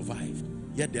have survived.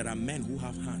 Yet there are men who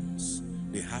have hands,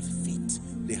 they have feet,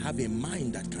 they have a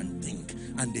mind that can think,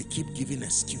 and they keep giving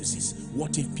excuses.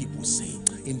 What if people say?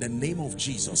 In the name of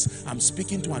Jesus, I'm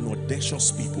speaking to an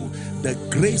audacious people. The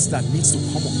grace that needs to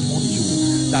come upon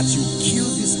you, that you kill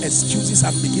these excuses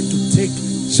and begin to take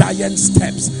giant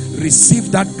steps.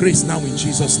 Receive that grace now in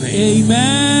Jesus' name.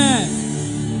 Amen.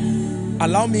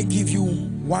 Allow me give you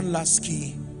one last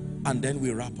key and then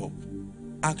we wrap up.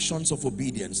 Actions of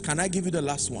obedience. Can I give you the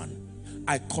last one?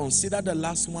 I consider the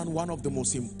last one of the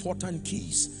most important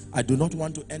keys. I do not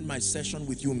want to end my session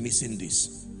with you missing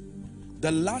this.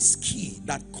 The last key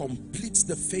that completes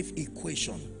the faith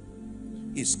equation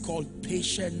is called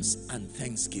patience and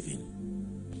thanksgiving.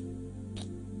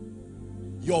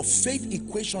 Your faith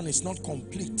equation is not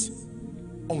complete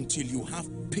until you have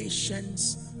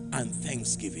patience and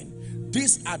thanksgiving.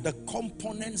 These are the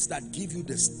components that give you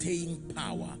the staying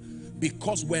power.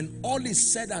 Because when all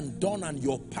is said and done and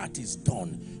your part is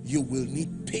done, you will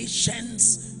need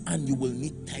patience and you will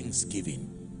need thanksgiving.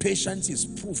 Patience is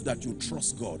proof that you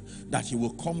trust God, that He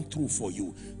will come through for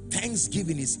you.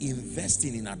 Thanksgiving is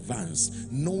investing in advance,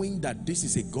 knowing that this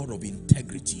is a God of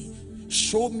integrity.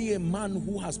 Show me a man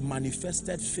who has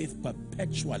manifested faith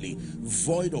perpetually,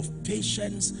 void of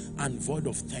patience and void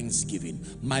of thanksgiving.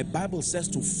 My Bible says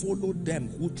to follow them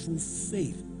who through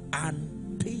faith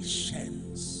and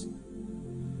patience.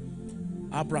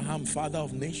 Abraham, father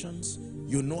of nations,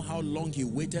 you know how long he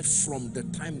waited from the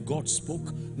time God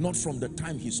spoke, not from the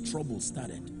time his trouble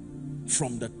started.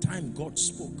 From the time God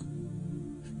spoke.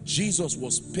 Jesus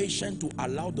was patient to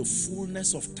allow the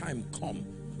fullness of time come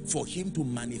for him to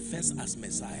manifest as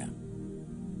Messiah.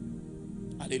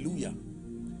 Hallelujah.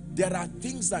 There are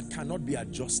things that cannot be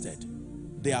adjusted.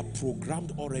 They are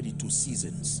programmed already to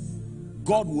seasons.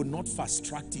 God will not fast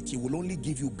track it. He will only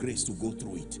give you grace to go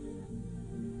through it.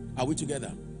 Are we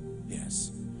together?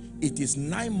 Yes. It is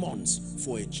 9 months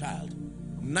for a child.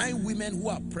 9 women who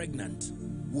are pregnant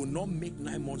will not make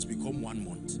 9 months become 1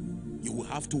 month. You will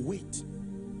have to wait.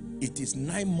 It is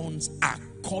 9 months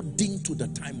according to the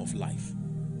time of life.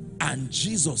 And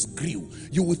Jesus grew.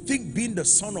 You would think, being the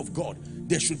Son of God,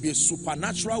 there should be a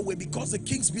supernatural way, because the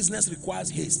king's business requires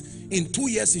haste. In 2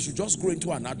 years, he should just grow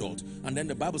into an adult. And then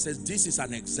the Bible says this is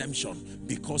an exemption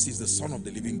because he's the Son of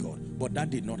the living God. But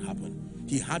that did not happen.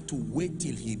 He had to wait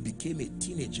till he became a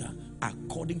teenager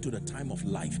according to the time of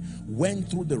life. Went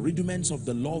through the rudiments of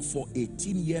the law for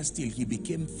 18 years till he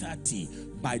became 30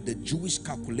 by the Jewish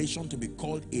calculation to be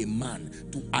called a man,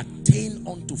 to attain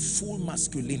unto full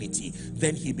masculinity.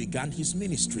 Then he began his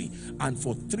ministry. And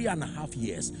for 3.5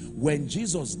 years, when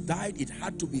Jesus died, it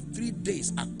had to be 3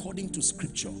 days according to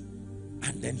scripture.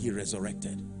 And then he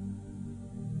resurrected.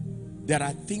 There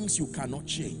are things you cannot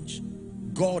change.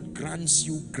 God grants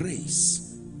you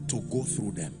grace to go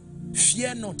through them.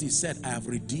 Fear not, he said, I have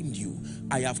redeemed you.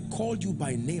 I have called you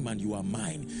by name and you are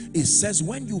mine. It says,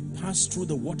 when you pass through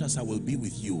the waters, I will be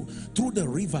with you. Through the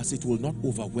rivers, it will not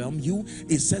overwhelm you.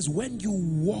 It says, when you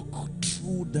walk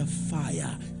through the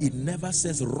fire, it never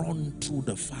says run through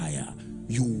the fire.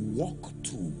 You walk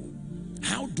through.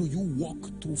 How do you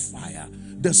walk through fire?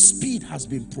 The speed has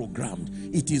been programmed.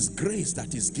 It is grace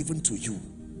that is given to you.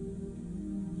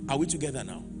 Are we together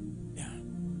now? Yeah.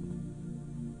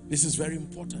 This is very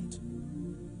important.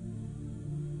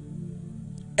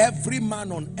 Every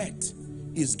man on earth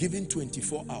is given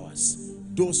 24 hours.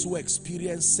 Those who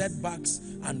experience setbacks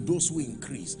and those who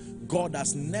increase. God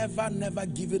has never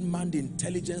given man the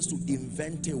intelligence to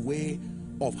invent a way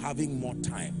of having more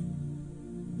time.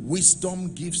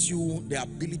 Wisdom gives you the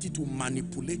ability to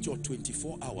manipulate your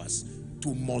 24 hours,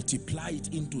 to multiply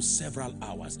it into several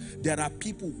hours. There are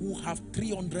people who have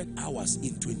 300 hours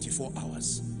in 24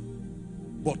 hours.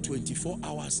 But 24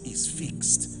 hours is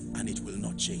fixed and it will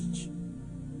not change.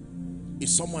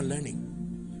 Is someone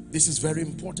learning? This is very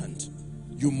important.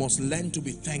 You must learn to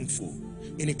be thankful.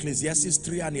 In Ecclesiastes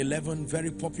 3:11,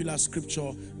 very popular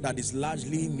scripture that is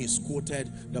largely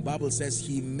misquoted, the Bible says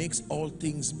he makes all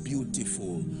things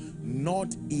beautiful.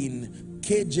 Not in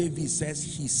KJV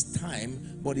says his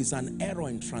time, but it's an error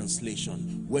in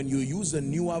translation. When you use the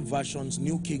newer versions,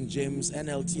 New King James,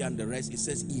 NLT and the rest, it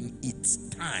says in its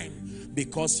time,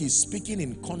 because he's speaking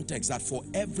in context that for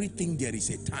everything there is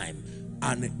a time.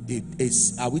 And it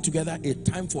is, are we together? A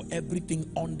time for everything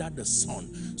under the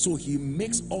sun. So he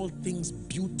makes all things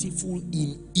beautiful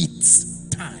in its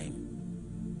time.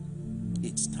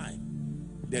 It's time.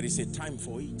 There is a time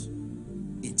for it.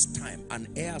 It's time. An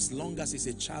heir, as long as he's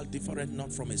a child, different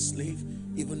not from a slave,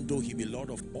 even though he be Lord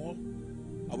of all.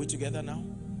 Are we together now?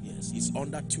 Yes. He's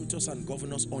under tutors and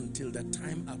governors until the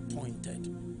time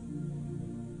appointed.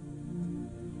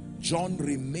 John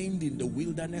remained in the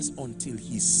wilderness until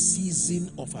his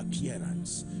season of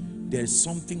appearance. There is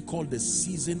something called the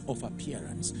season of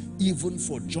appearance. Even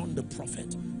for John the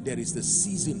prophet, there is the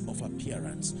season of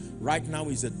appearance. Right now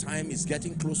is the time, is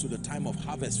getting close to the time of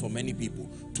harvest for many people,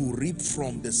 to reap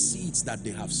from the seeds that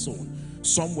they have sown.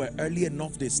 Some were early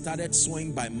enough, they started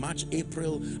sowing by March,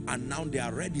 April, and now they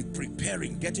are ready,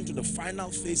 preparing, getting to the final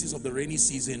phases of the rainy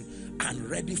season and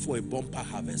ready for a bumper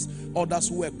harvest. Others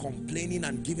who were complaining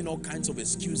and giving all kinds of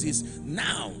excuses,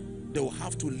 now they will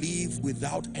have to leave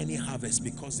without any harvest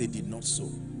because they did not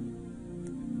sow.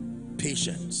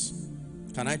 Patience.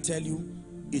 Can I tell you,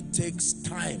 it takes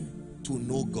time to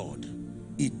know God.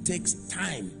 It takes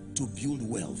time to build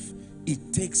wealth.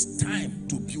 It takes time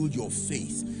to build your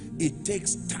faith. It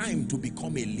takes time to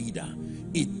become a leader.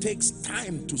 It takes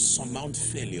time to surmount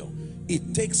failure.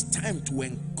 It takes time to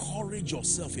encourage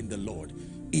yourself in the Lord.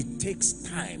 It takes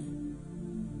time.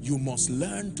 You must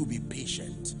learn to be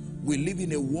patient. We live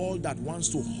in a world that wants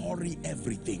to hurry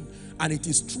everything. And it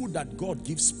is true that God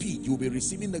gives speed. You'll be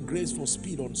receiving the grace for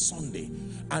speed on Sunday.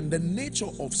 And the nature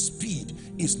of speed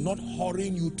is not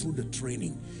hurrying you through the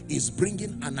training. It's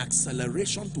bringing an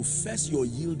acceleration to first your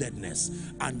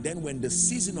yieldedness. And then when the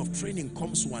season of training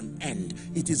comes to an end,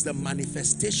 it is the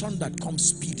manifestation that comes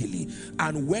speedily.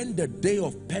 And when the day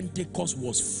of Pentecost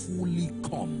was fully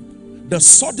come, the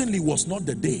suddenly was not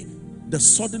the day. The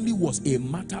suddenly was a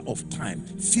matter of time.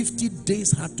 50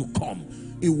 days had to come.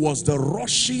 It was the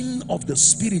rushing of the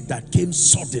Spirit that came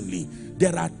suddenly.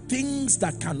 There are things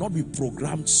that cannot be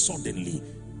programmed suddenly.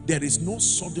 There is no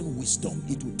sudden wisdom.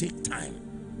 It will take time.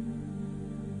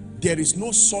 There is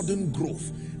no sudden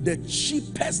growth. The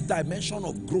cheapest dimension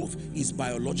of growth is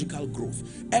biological growth.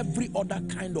 Every other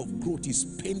kind of growth is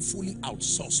painfully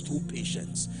outsourced through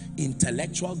patience.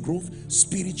 Intellectual growth,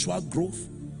 spiritual growth.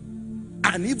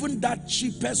 And even that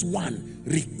cheapest one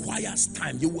requires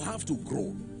time. You will have to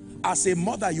grow. As a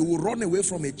mother, you will run away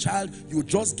from a child. You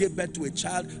just gave birth to a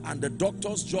child, and the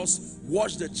doctors just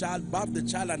wash the child, bath the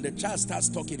child, and the child starts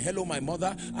talking. Hello, my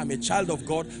mother, I'm a child of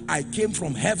God. I came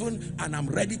from heaven and I'm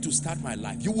ready to start my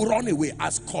life. You will run away,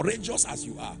 as courageous as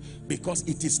you are, because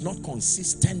it is not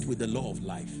consistent with the law of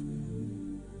life.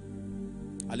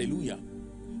 Hallelujah.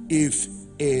 If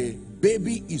a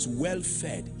baby is well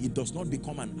fed, he does not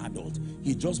become an adult.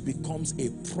 He just becomes a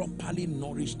properly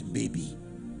nourished baby.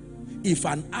 If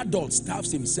an adult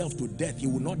starves himself to death, he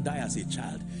will not die as a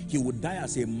child. He would die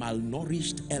as a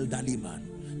malnourished elderly man.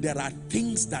 There are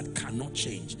things that cannot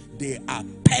change. They are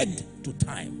pegged to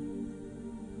time.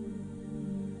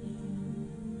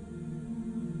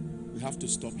 We have to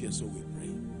stop here, so we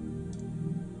pray.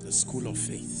 The school of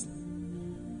faith.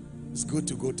 It's good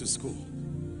to go to school.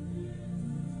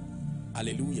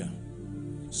 Hallelujah.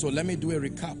 So let me do a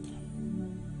recap.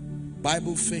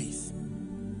 Bible faith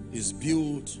is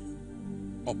built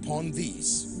upon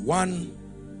these. 1,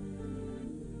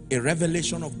 a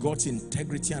revelation of God's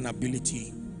integrity and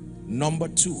ability. Number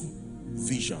 2,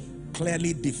 vision,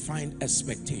 clearly defined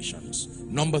expectations.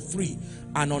 Number 3,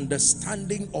 an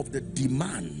understanding of the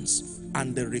demands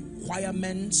and the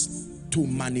requirements to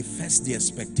manifest the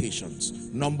expectations.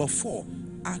 Number 4,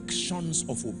 actions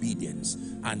of obedience.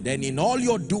 And then in all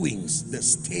your doings, the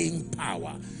staying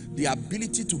power, the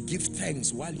ability to give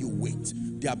thanks while you wait,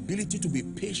 the ability to be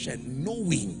patient,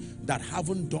 knowing that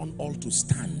having done all to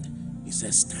stand. He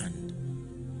says stand.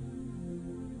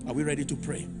 Are we ready to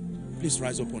pray? Please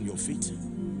rise up on your feet.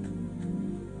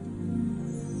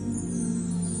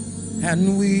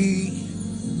 And we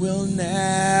will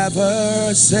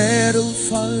never settle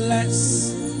for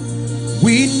less.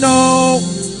 We know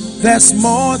there's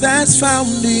more that's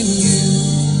found in you.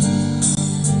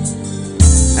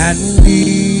 And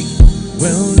we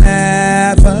will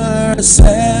never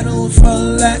settle for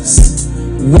less.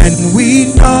 When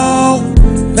we know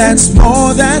there's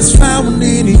more that's found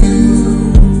in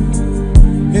you.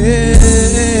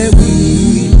 Hey,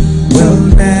 we will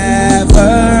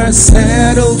never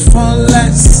settle for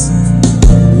less.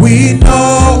 We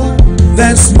know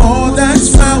there's more that's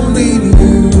found in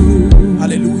you.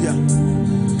 Hallelujah.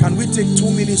 Can we take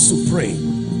 2 minutes to pray?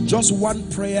 Just one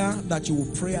prayer that you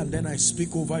will pray, and then I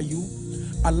speak over you.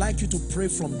 I'd like you to pray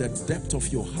from the depth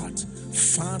of your heart.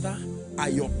 Father, I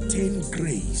obtain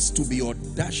grace to be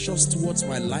audacious towards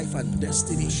my life and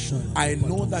destiny. I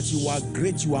know that you are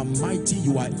great, you are mighty,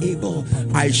 you are able.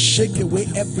 I shake away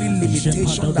every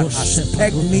limitation that has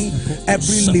pegged me,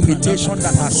 every limitation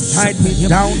that has tied me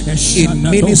down in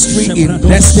ministry, in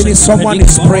destiny. Someone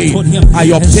is praying. I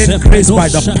obtain grace by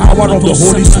the power of the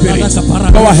Holy Spirit.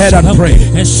 Go ahead and pray.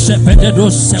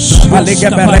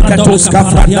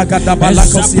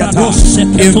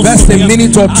 Invest a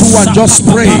minute or two and just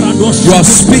pray. You are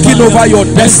speaking over your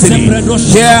destiny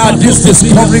here at this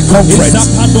discovery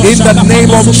conference. In the name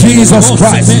of Jesus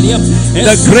Christ,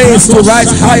 the grace to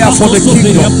rise higher for the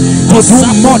kingdom, to do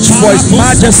much for His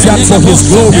majesty and for His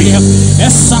glory.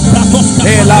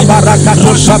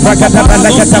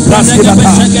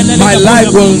 My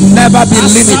life will never be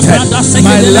limited.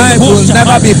 My life will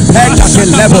never be pegged at a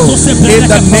level. In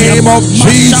the name of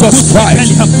Jesus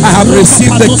Christ, I have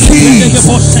received the keys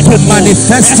to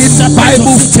manifesting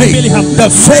Bible faith,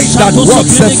 the faith that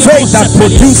works, the faith that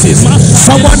produces.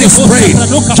 Someone is praying.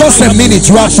 Just a minute,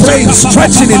 you are praying,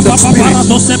 stretching in the spirit. In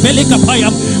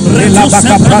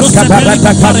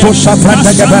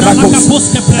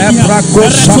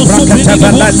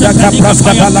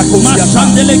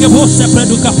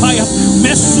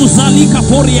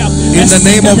the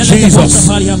name of Jesus.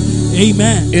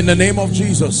 Amen. In the name of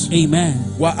Jesus. Amen.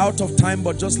 We're out of time,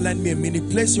 but just lend me a minute.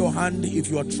 Place your hand if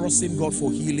you are trusting God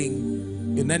for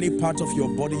healing in any part of your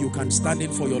body. You can stand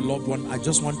in for your loved one. I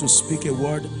just want to speak a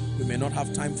word. We may not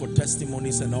have time for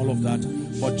testimonies and all of that,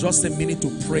 but just a minute to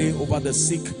pray over the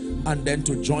sick and then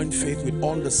to join faith with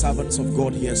all the servants of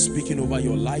God here speaking over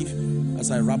your life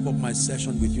as I wrap up my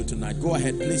session with you tonight. Go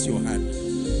ahead, place your hand.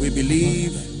 We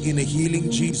believe in a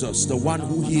healing Jesus, the one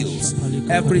who heals.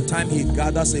 Every time He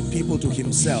gathers a people to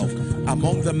Himself,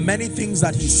 among the many things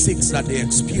that He seeks that they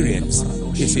experience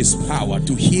is His power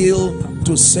to heal,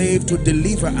 to save, to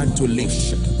deliver, and to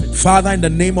lift. Father, in the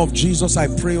name of Jesus, I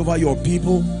pray over your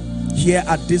people here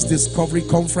at this discovery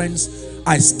conference.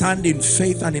 I stand in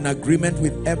faith and in agreement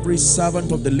with every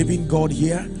servant of the living God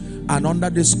here, and under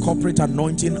this corporate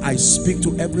anointing, I speak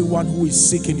to everyone who is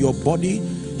sick in your body,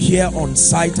 here on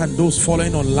site and those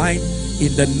following online.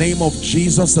 In the name of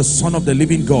Jesus, the Son of the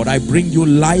living God, I bring you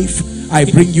life, I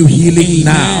bring you healing. Amen.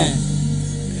 Now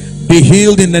be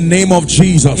healed in the name of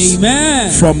Jesus.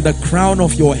 Amen. From the crown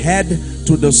of your head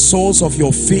to the soles of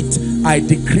your feet, I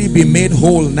decree be made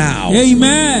whole now.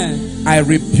 Amen. I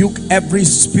rebuke every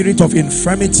spirit of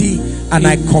infirmity and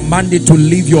I command it to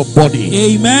leave your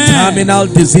body. Amen. Terminal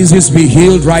diseases be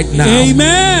healed right now.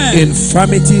 Amen.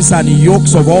 Infirmities and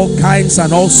yokes of all kinds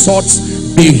and all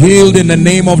sorts be healed in the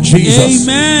name of Jesus.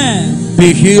 Amen.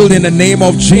 Be healed in the name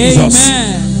of Jesus.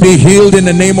 Amen. Be healed in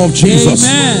the name of Jesus.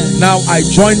 Amen. Now I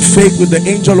join faith with the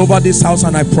angel over this house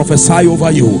and I prophesy over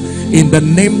you in the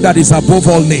name that is above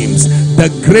all names,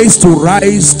 the grace to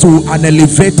rise to an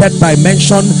elevated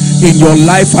dimension in your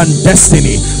life and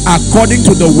destiny, according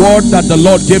to the word that the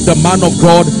Lord gave the man of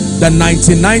God. The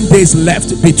 99 days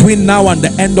left between now and the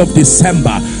end of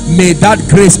December, may that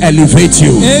grace elevate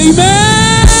you. Amen.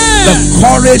 The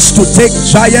courage to take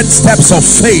giant steps of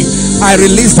faith, I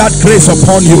release that grace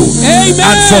upon you. Amen.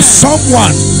 And for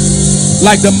someone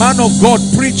like the man of God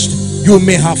preached, you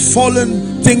may have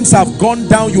fallen, things have gone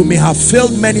down, you may have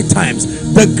failed many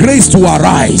times. The grace to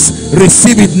arise,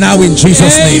 receive it now in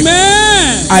Jesus' name.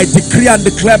 I decree and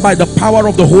declare by the power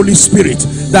of the Holy Spirit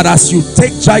that as you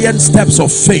take giant steps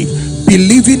of faith,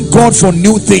 believing God for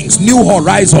new things, new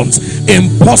horizons,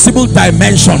 impossible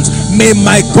dimensions, may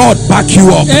my God back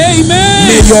you up. Amen.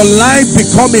 May your life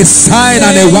become a sign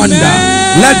and a wonder.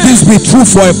 Let this be true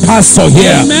for a pastor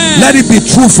here. Amen. Let it be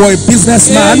true for a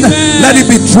businessman. Amen. Let it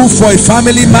be true for a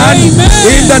family man. Amen.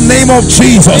 In the name of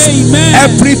Jesus. Amen.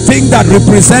 Everything that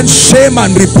represents shame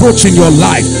and reproach in your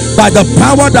life, by the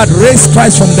power that raised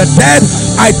Christ from the dead,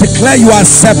 I declare you are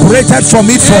separated from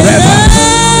it forever.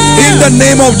 Amen. In the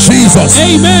name of Jesus.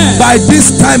 Amen. By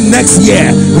this time next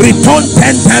year, return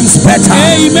 10 times better.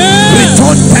 Amen.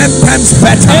 Return 10 times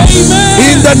better. Amen.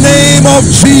 In the name of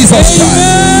Jesus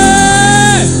Christ.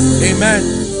 Amen.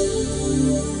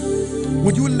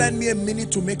 Would you lend me a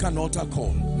minute to make an altar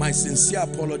call? My sincere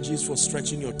apologies for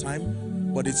stretching your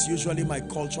time, but it's usually my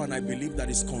culture and I believe that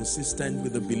is consistent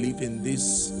with the belief in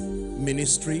this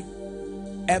ministry.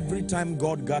 Every time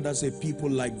God gathers a people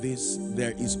like this,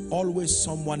 there is always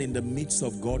someone in the midst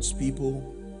of God's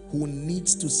people who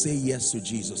needs to say yes to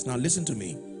Jesus. Now listen to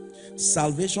me.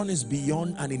 Salvation is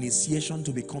beyond an initiation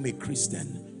to become a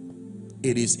Christian.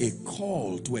 It is a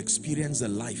call to experience the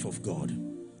life of God.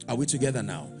 Are we together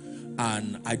now?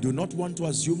 And I do not want to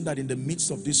assume that in the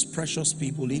midst of these precious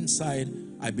people inside,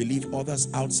 I believe others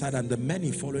outside and the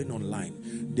many following online,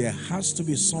 there has to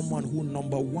be someone who,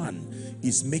 number one,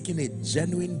 is making a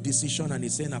genuine decision and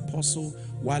is saying, Apostle,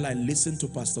 while I listen to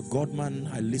Pastor Godman,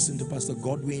 I listen to Pastor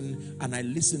Godwin, and I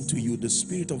listen to you, the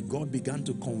Spirit of God began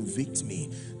to convict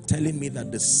me, telling me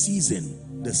that the season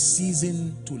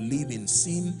to live in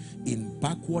sin, in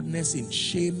backwardness, in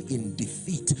shame, in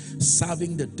defeat,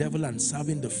 serving the devil and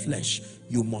serving the flesh,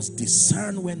 you must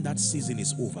discern when that season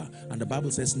is over. And the Bible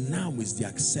says now is the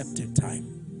accepted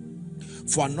time.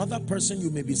 For another person, you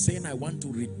may be saying, I want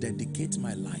to rededicate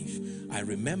my life. I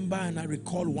remember and I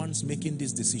recall once making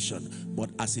this decision, but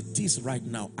as it is right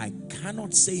now, I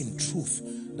cannot say in truth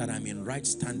that I'm in right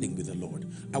standing with the Lord.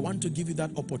 I want to give you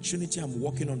that opportunity. I'm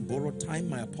walking on borrowed time.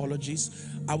 My apologies.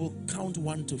 I will count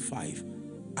 1 to 5.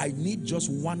 I need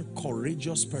just one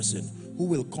courageous person who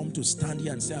will come to stand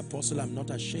here and say, Apostle, I'm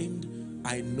not ashamed.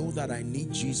 I know that I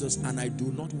need Jesus and I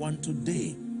do not want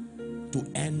today to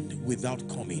end without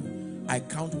coming. I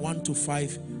count 1 to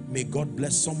 5. May God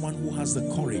bless someone who has the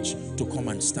courage to come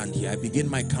and stand here. I begin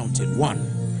my counting.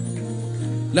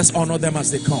 1. Let's honor them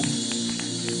as they come.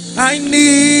 I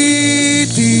need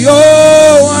thee,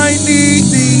 oh, I need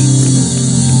thee.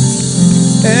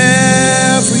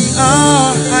 Every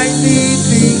hour I need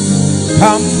thee.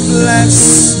 Come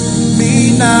bless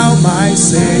me now, my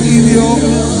Savior.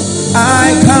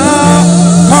 I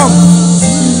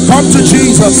come to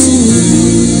Jesus.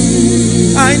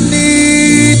 I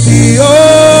need thee,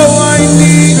 oh, I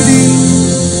need thee.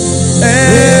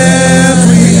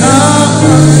 Every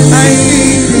hour I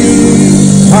need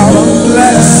thee. Come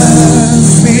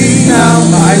bless me now,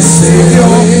 my Savior.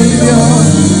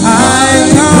 I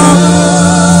come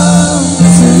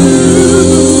to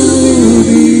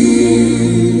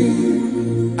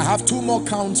thee. I have 2 more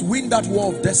counts. Win that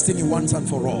war of destiny once and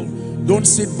for all. Don't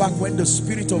sit back when the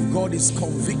Spirit of God is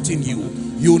convicting you.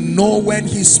 You know when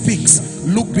he speaks.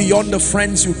 Look beyond the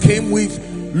friends you came with.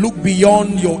 Look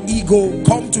beyond your ego.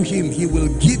 Come to him. He will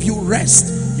give you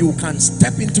rest. You can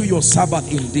step into your Sabbath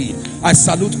indeed. I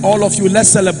salute all of you. Let's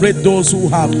celebrate those who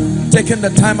have taken the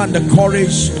time and the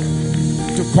courage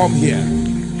to come here.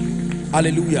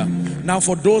 Hallelujah. Now,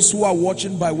 for those who are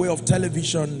watching by way of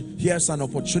television, here's an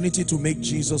opportunity to make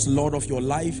Jesus Lord of your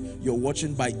life. You're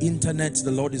watching by internet,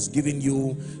 the Lord is giving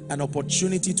you an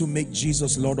opportunity to make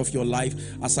Jesus Lord of your life.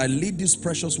 As I lead these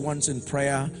precious ones in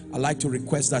prayer, I'd like to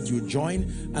request that you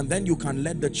join, and then you can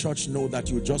let the church know that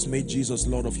you just made Jesus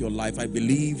Lord of your life. I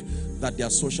believe that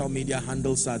their social media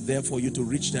handles are there for you to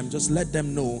reach them. Just let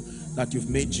them know that you've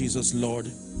made Jesus Lord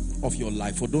of your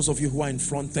life. For those of you who are in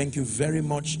front, thank you very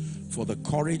much for the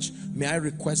courage. May I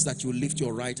request that you lift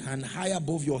your right hand high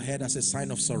above your head as a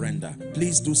sign of surrender.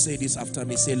 Please do say this after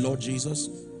me. Say, Lord Jesus,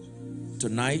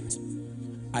 tonight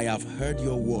I have heard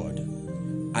your word.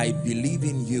 I believe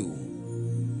in you,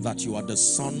 that you are the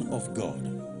Son of God.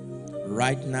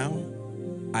 Right now,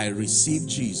 I receive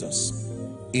Jesus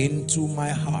into my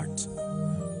heart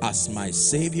as my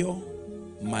Savior,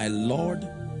 my Lord,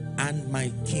 and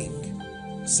my King.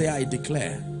 Say, I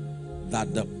declare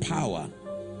that the power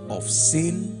of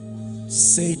sin,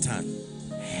 Satan,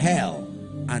 hell,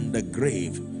 and the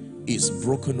grave is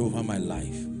broken over my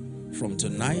life. From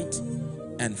tonight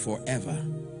and forever,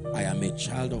 I am a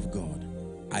child of God.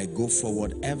 I go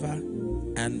forward ever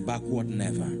and backward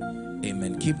never.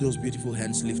 Amen. Keep those beautiful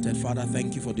hands lifted. Father,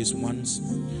 thank you for these ones.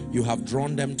 You have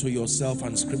drawn them to yourself,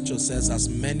 and scripture says, as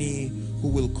many who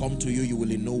will come to you, you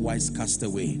will in no wise cast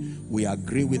away. We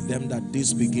agree with them that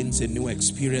this begins a new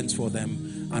experience for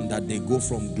them, and that they go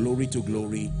from glory to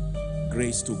glory,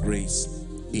 grace to grace,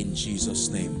 in Jesus'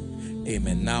 name.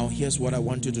 Amen. Now, here's what I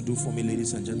want you to do for me,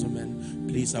 ladies and gentlemen.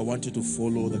 Please, I want you to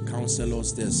follow the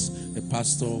counselors. There's a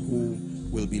pastor who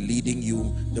will be leading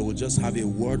you. They will just have a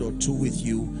word or two with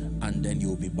you, and then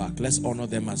you'll be back. Let's honor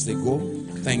them as they go.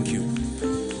 Thank you.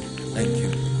 Thank you.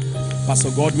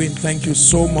 Pastor Godwin, thank you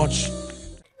so much.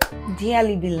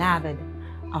 Dearly beloved,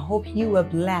 I hope you were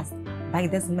blessed by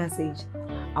this message.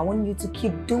 I want you to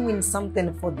keep doing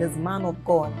something for this man of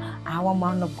God, our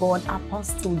man of God,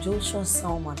 Apostle Joshua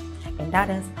Selman. And that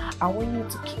is, I want you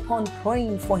to keep on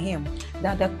praying for him,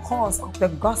 that the cause of the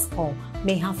gospel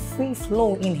may have free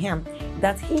flow in him,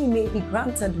 that he may be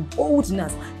granted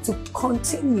boldness to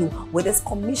continue with this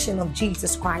commission of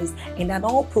Jesus Christ, and that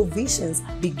all provisions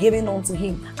be given unto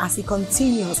him as he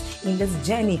continues in this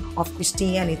journey of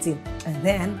Christianity. And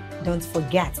then don't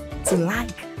forget to like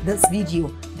this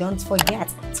video. Don't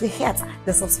forget to hit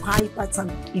the subscribe button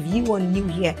if you are new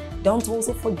here. Don't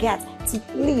also forget to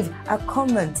leave a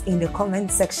comment in the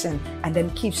comment section, and then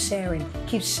keep sharing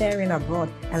abroad,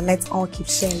 and let's all keep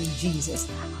sharing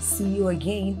Jesus. I'll see you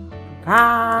again.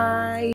 Bye.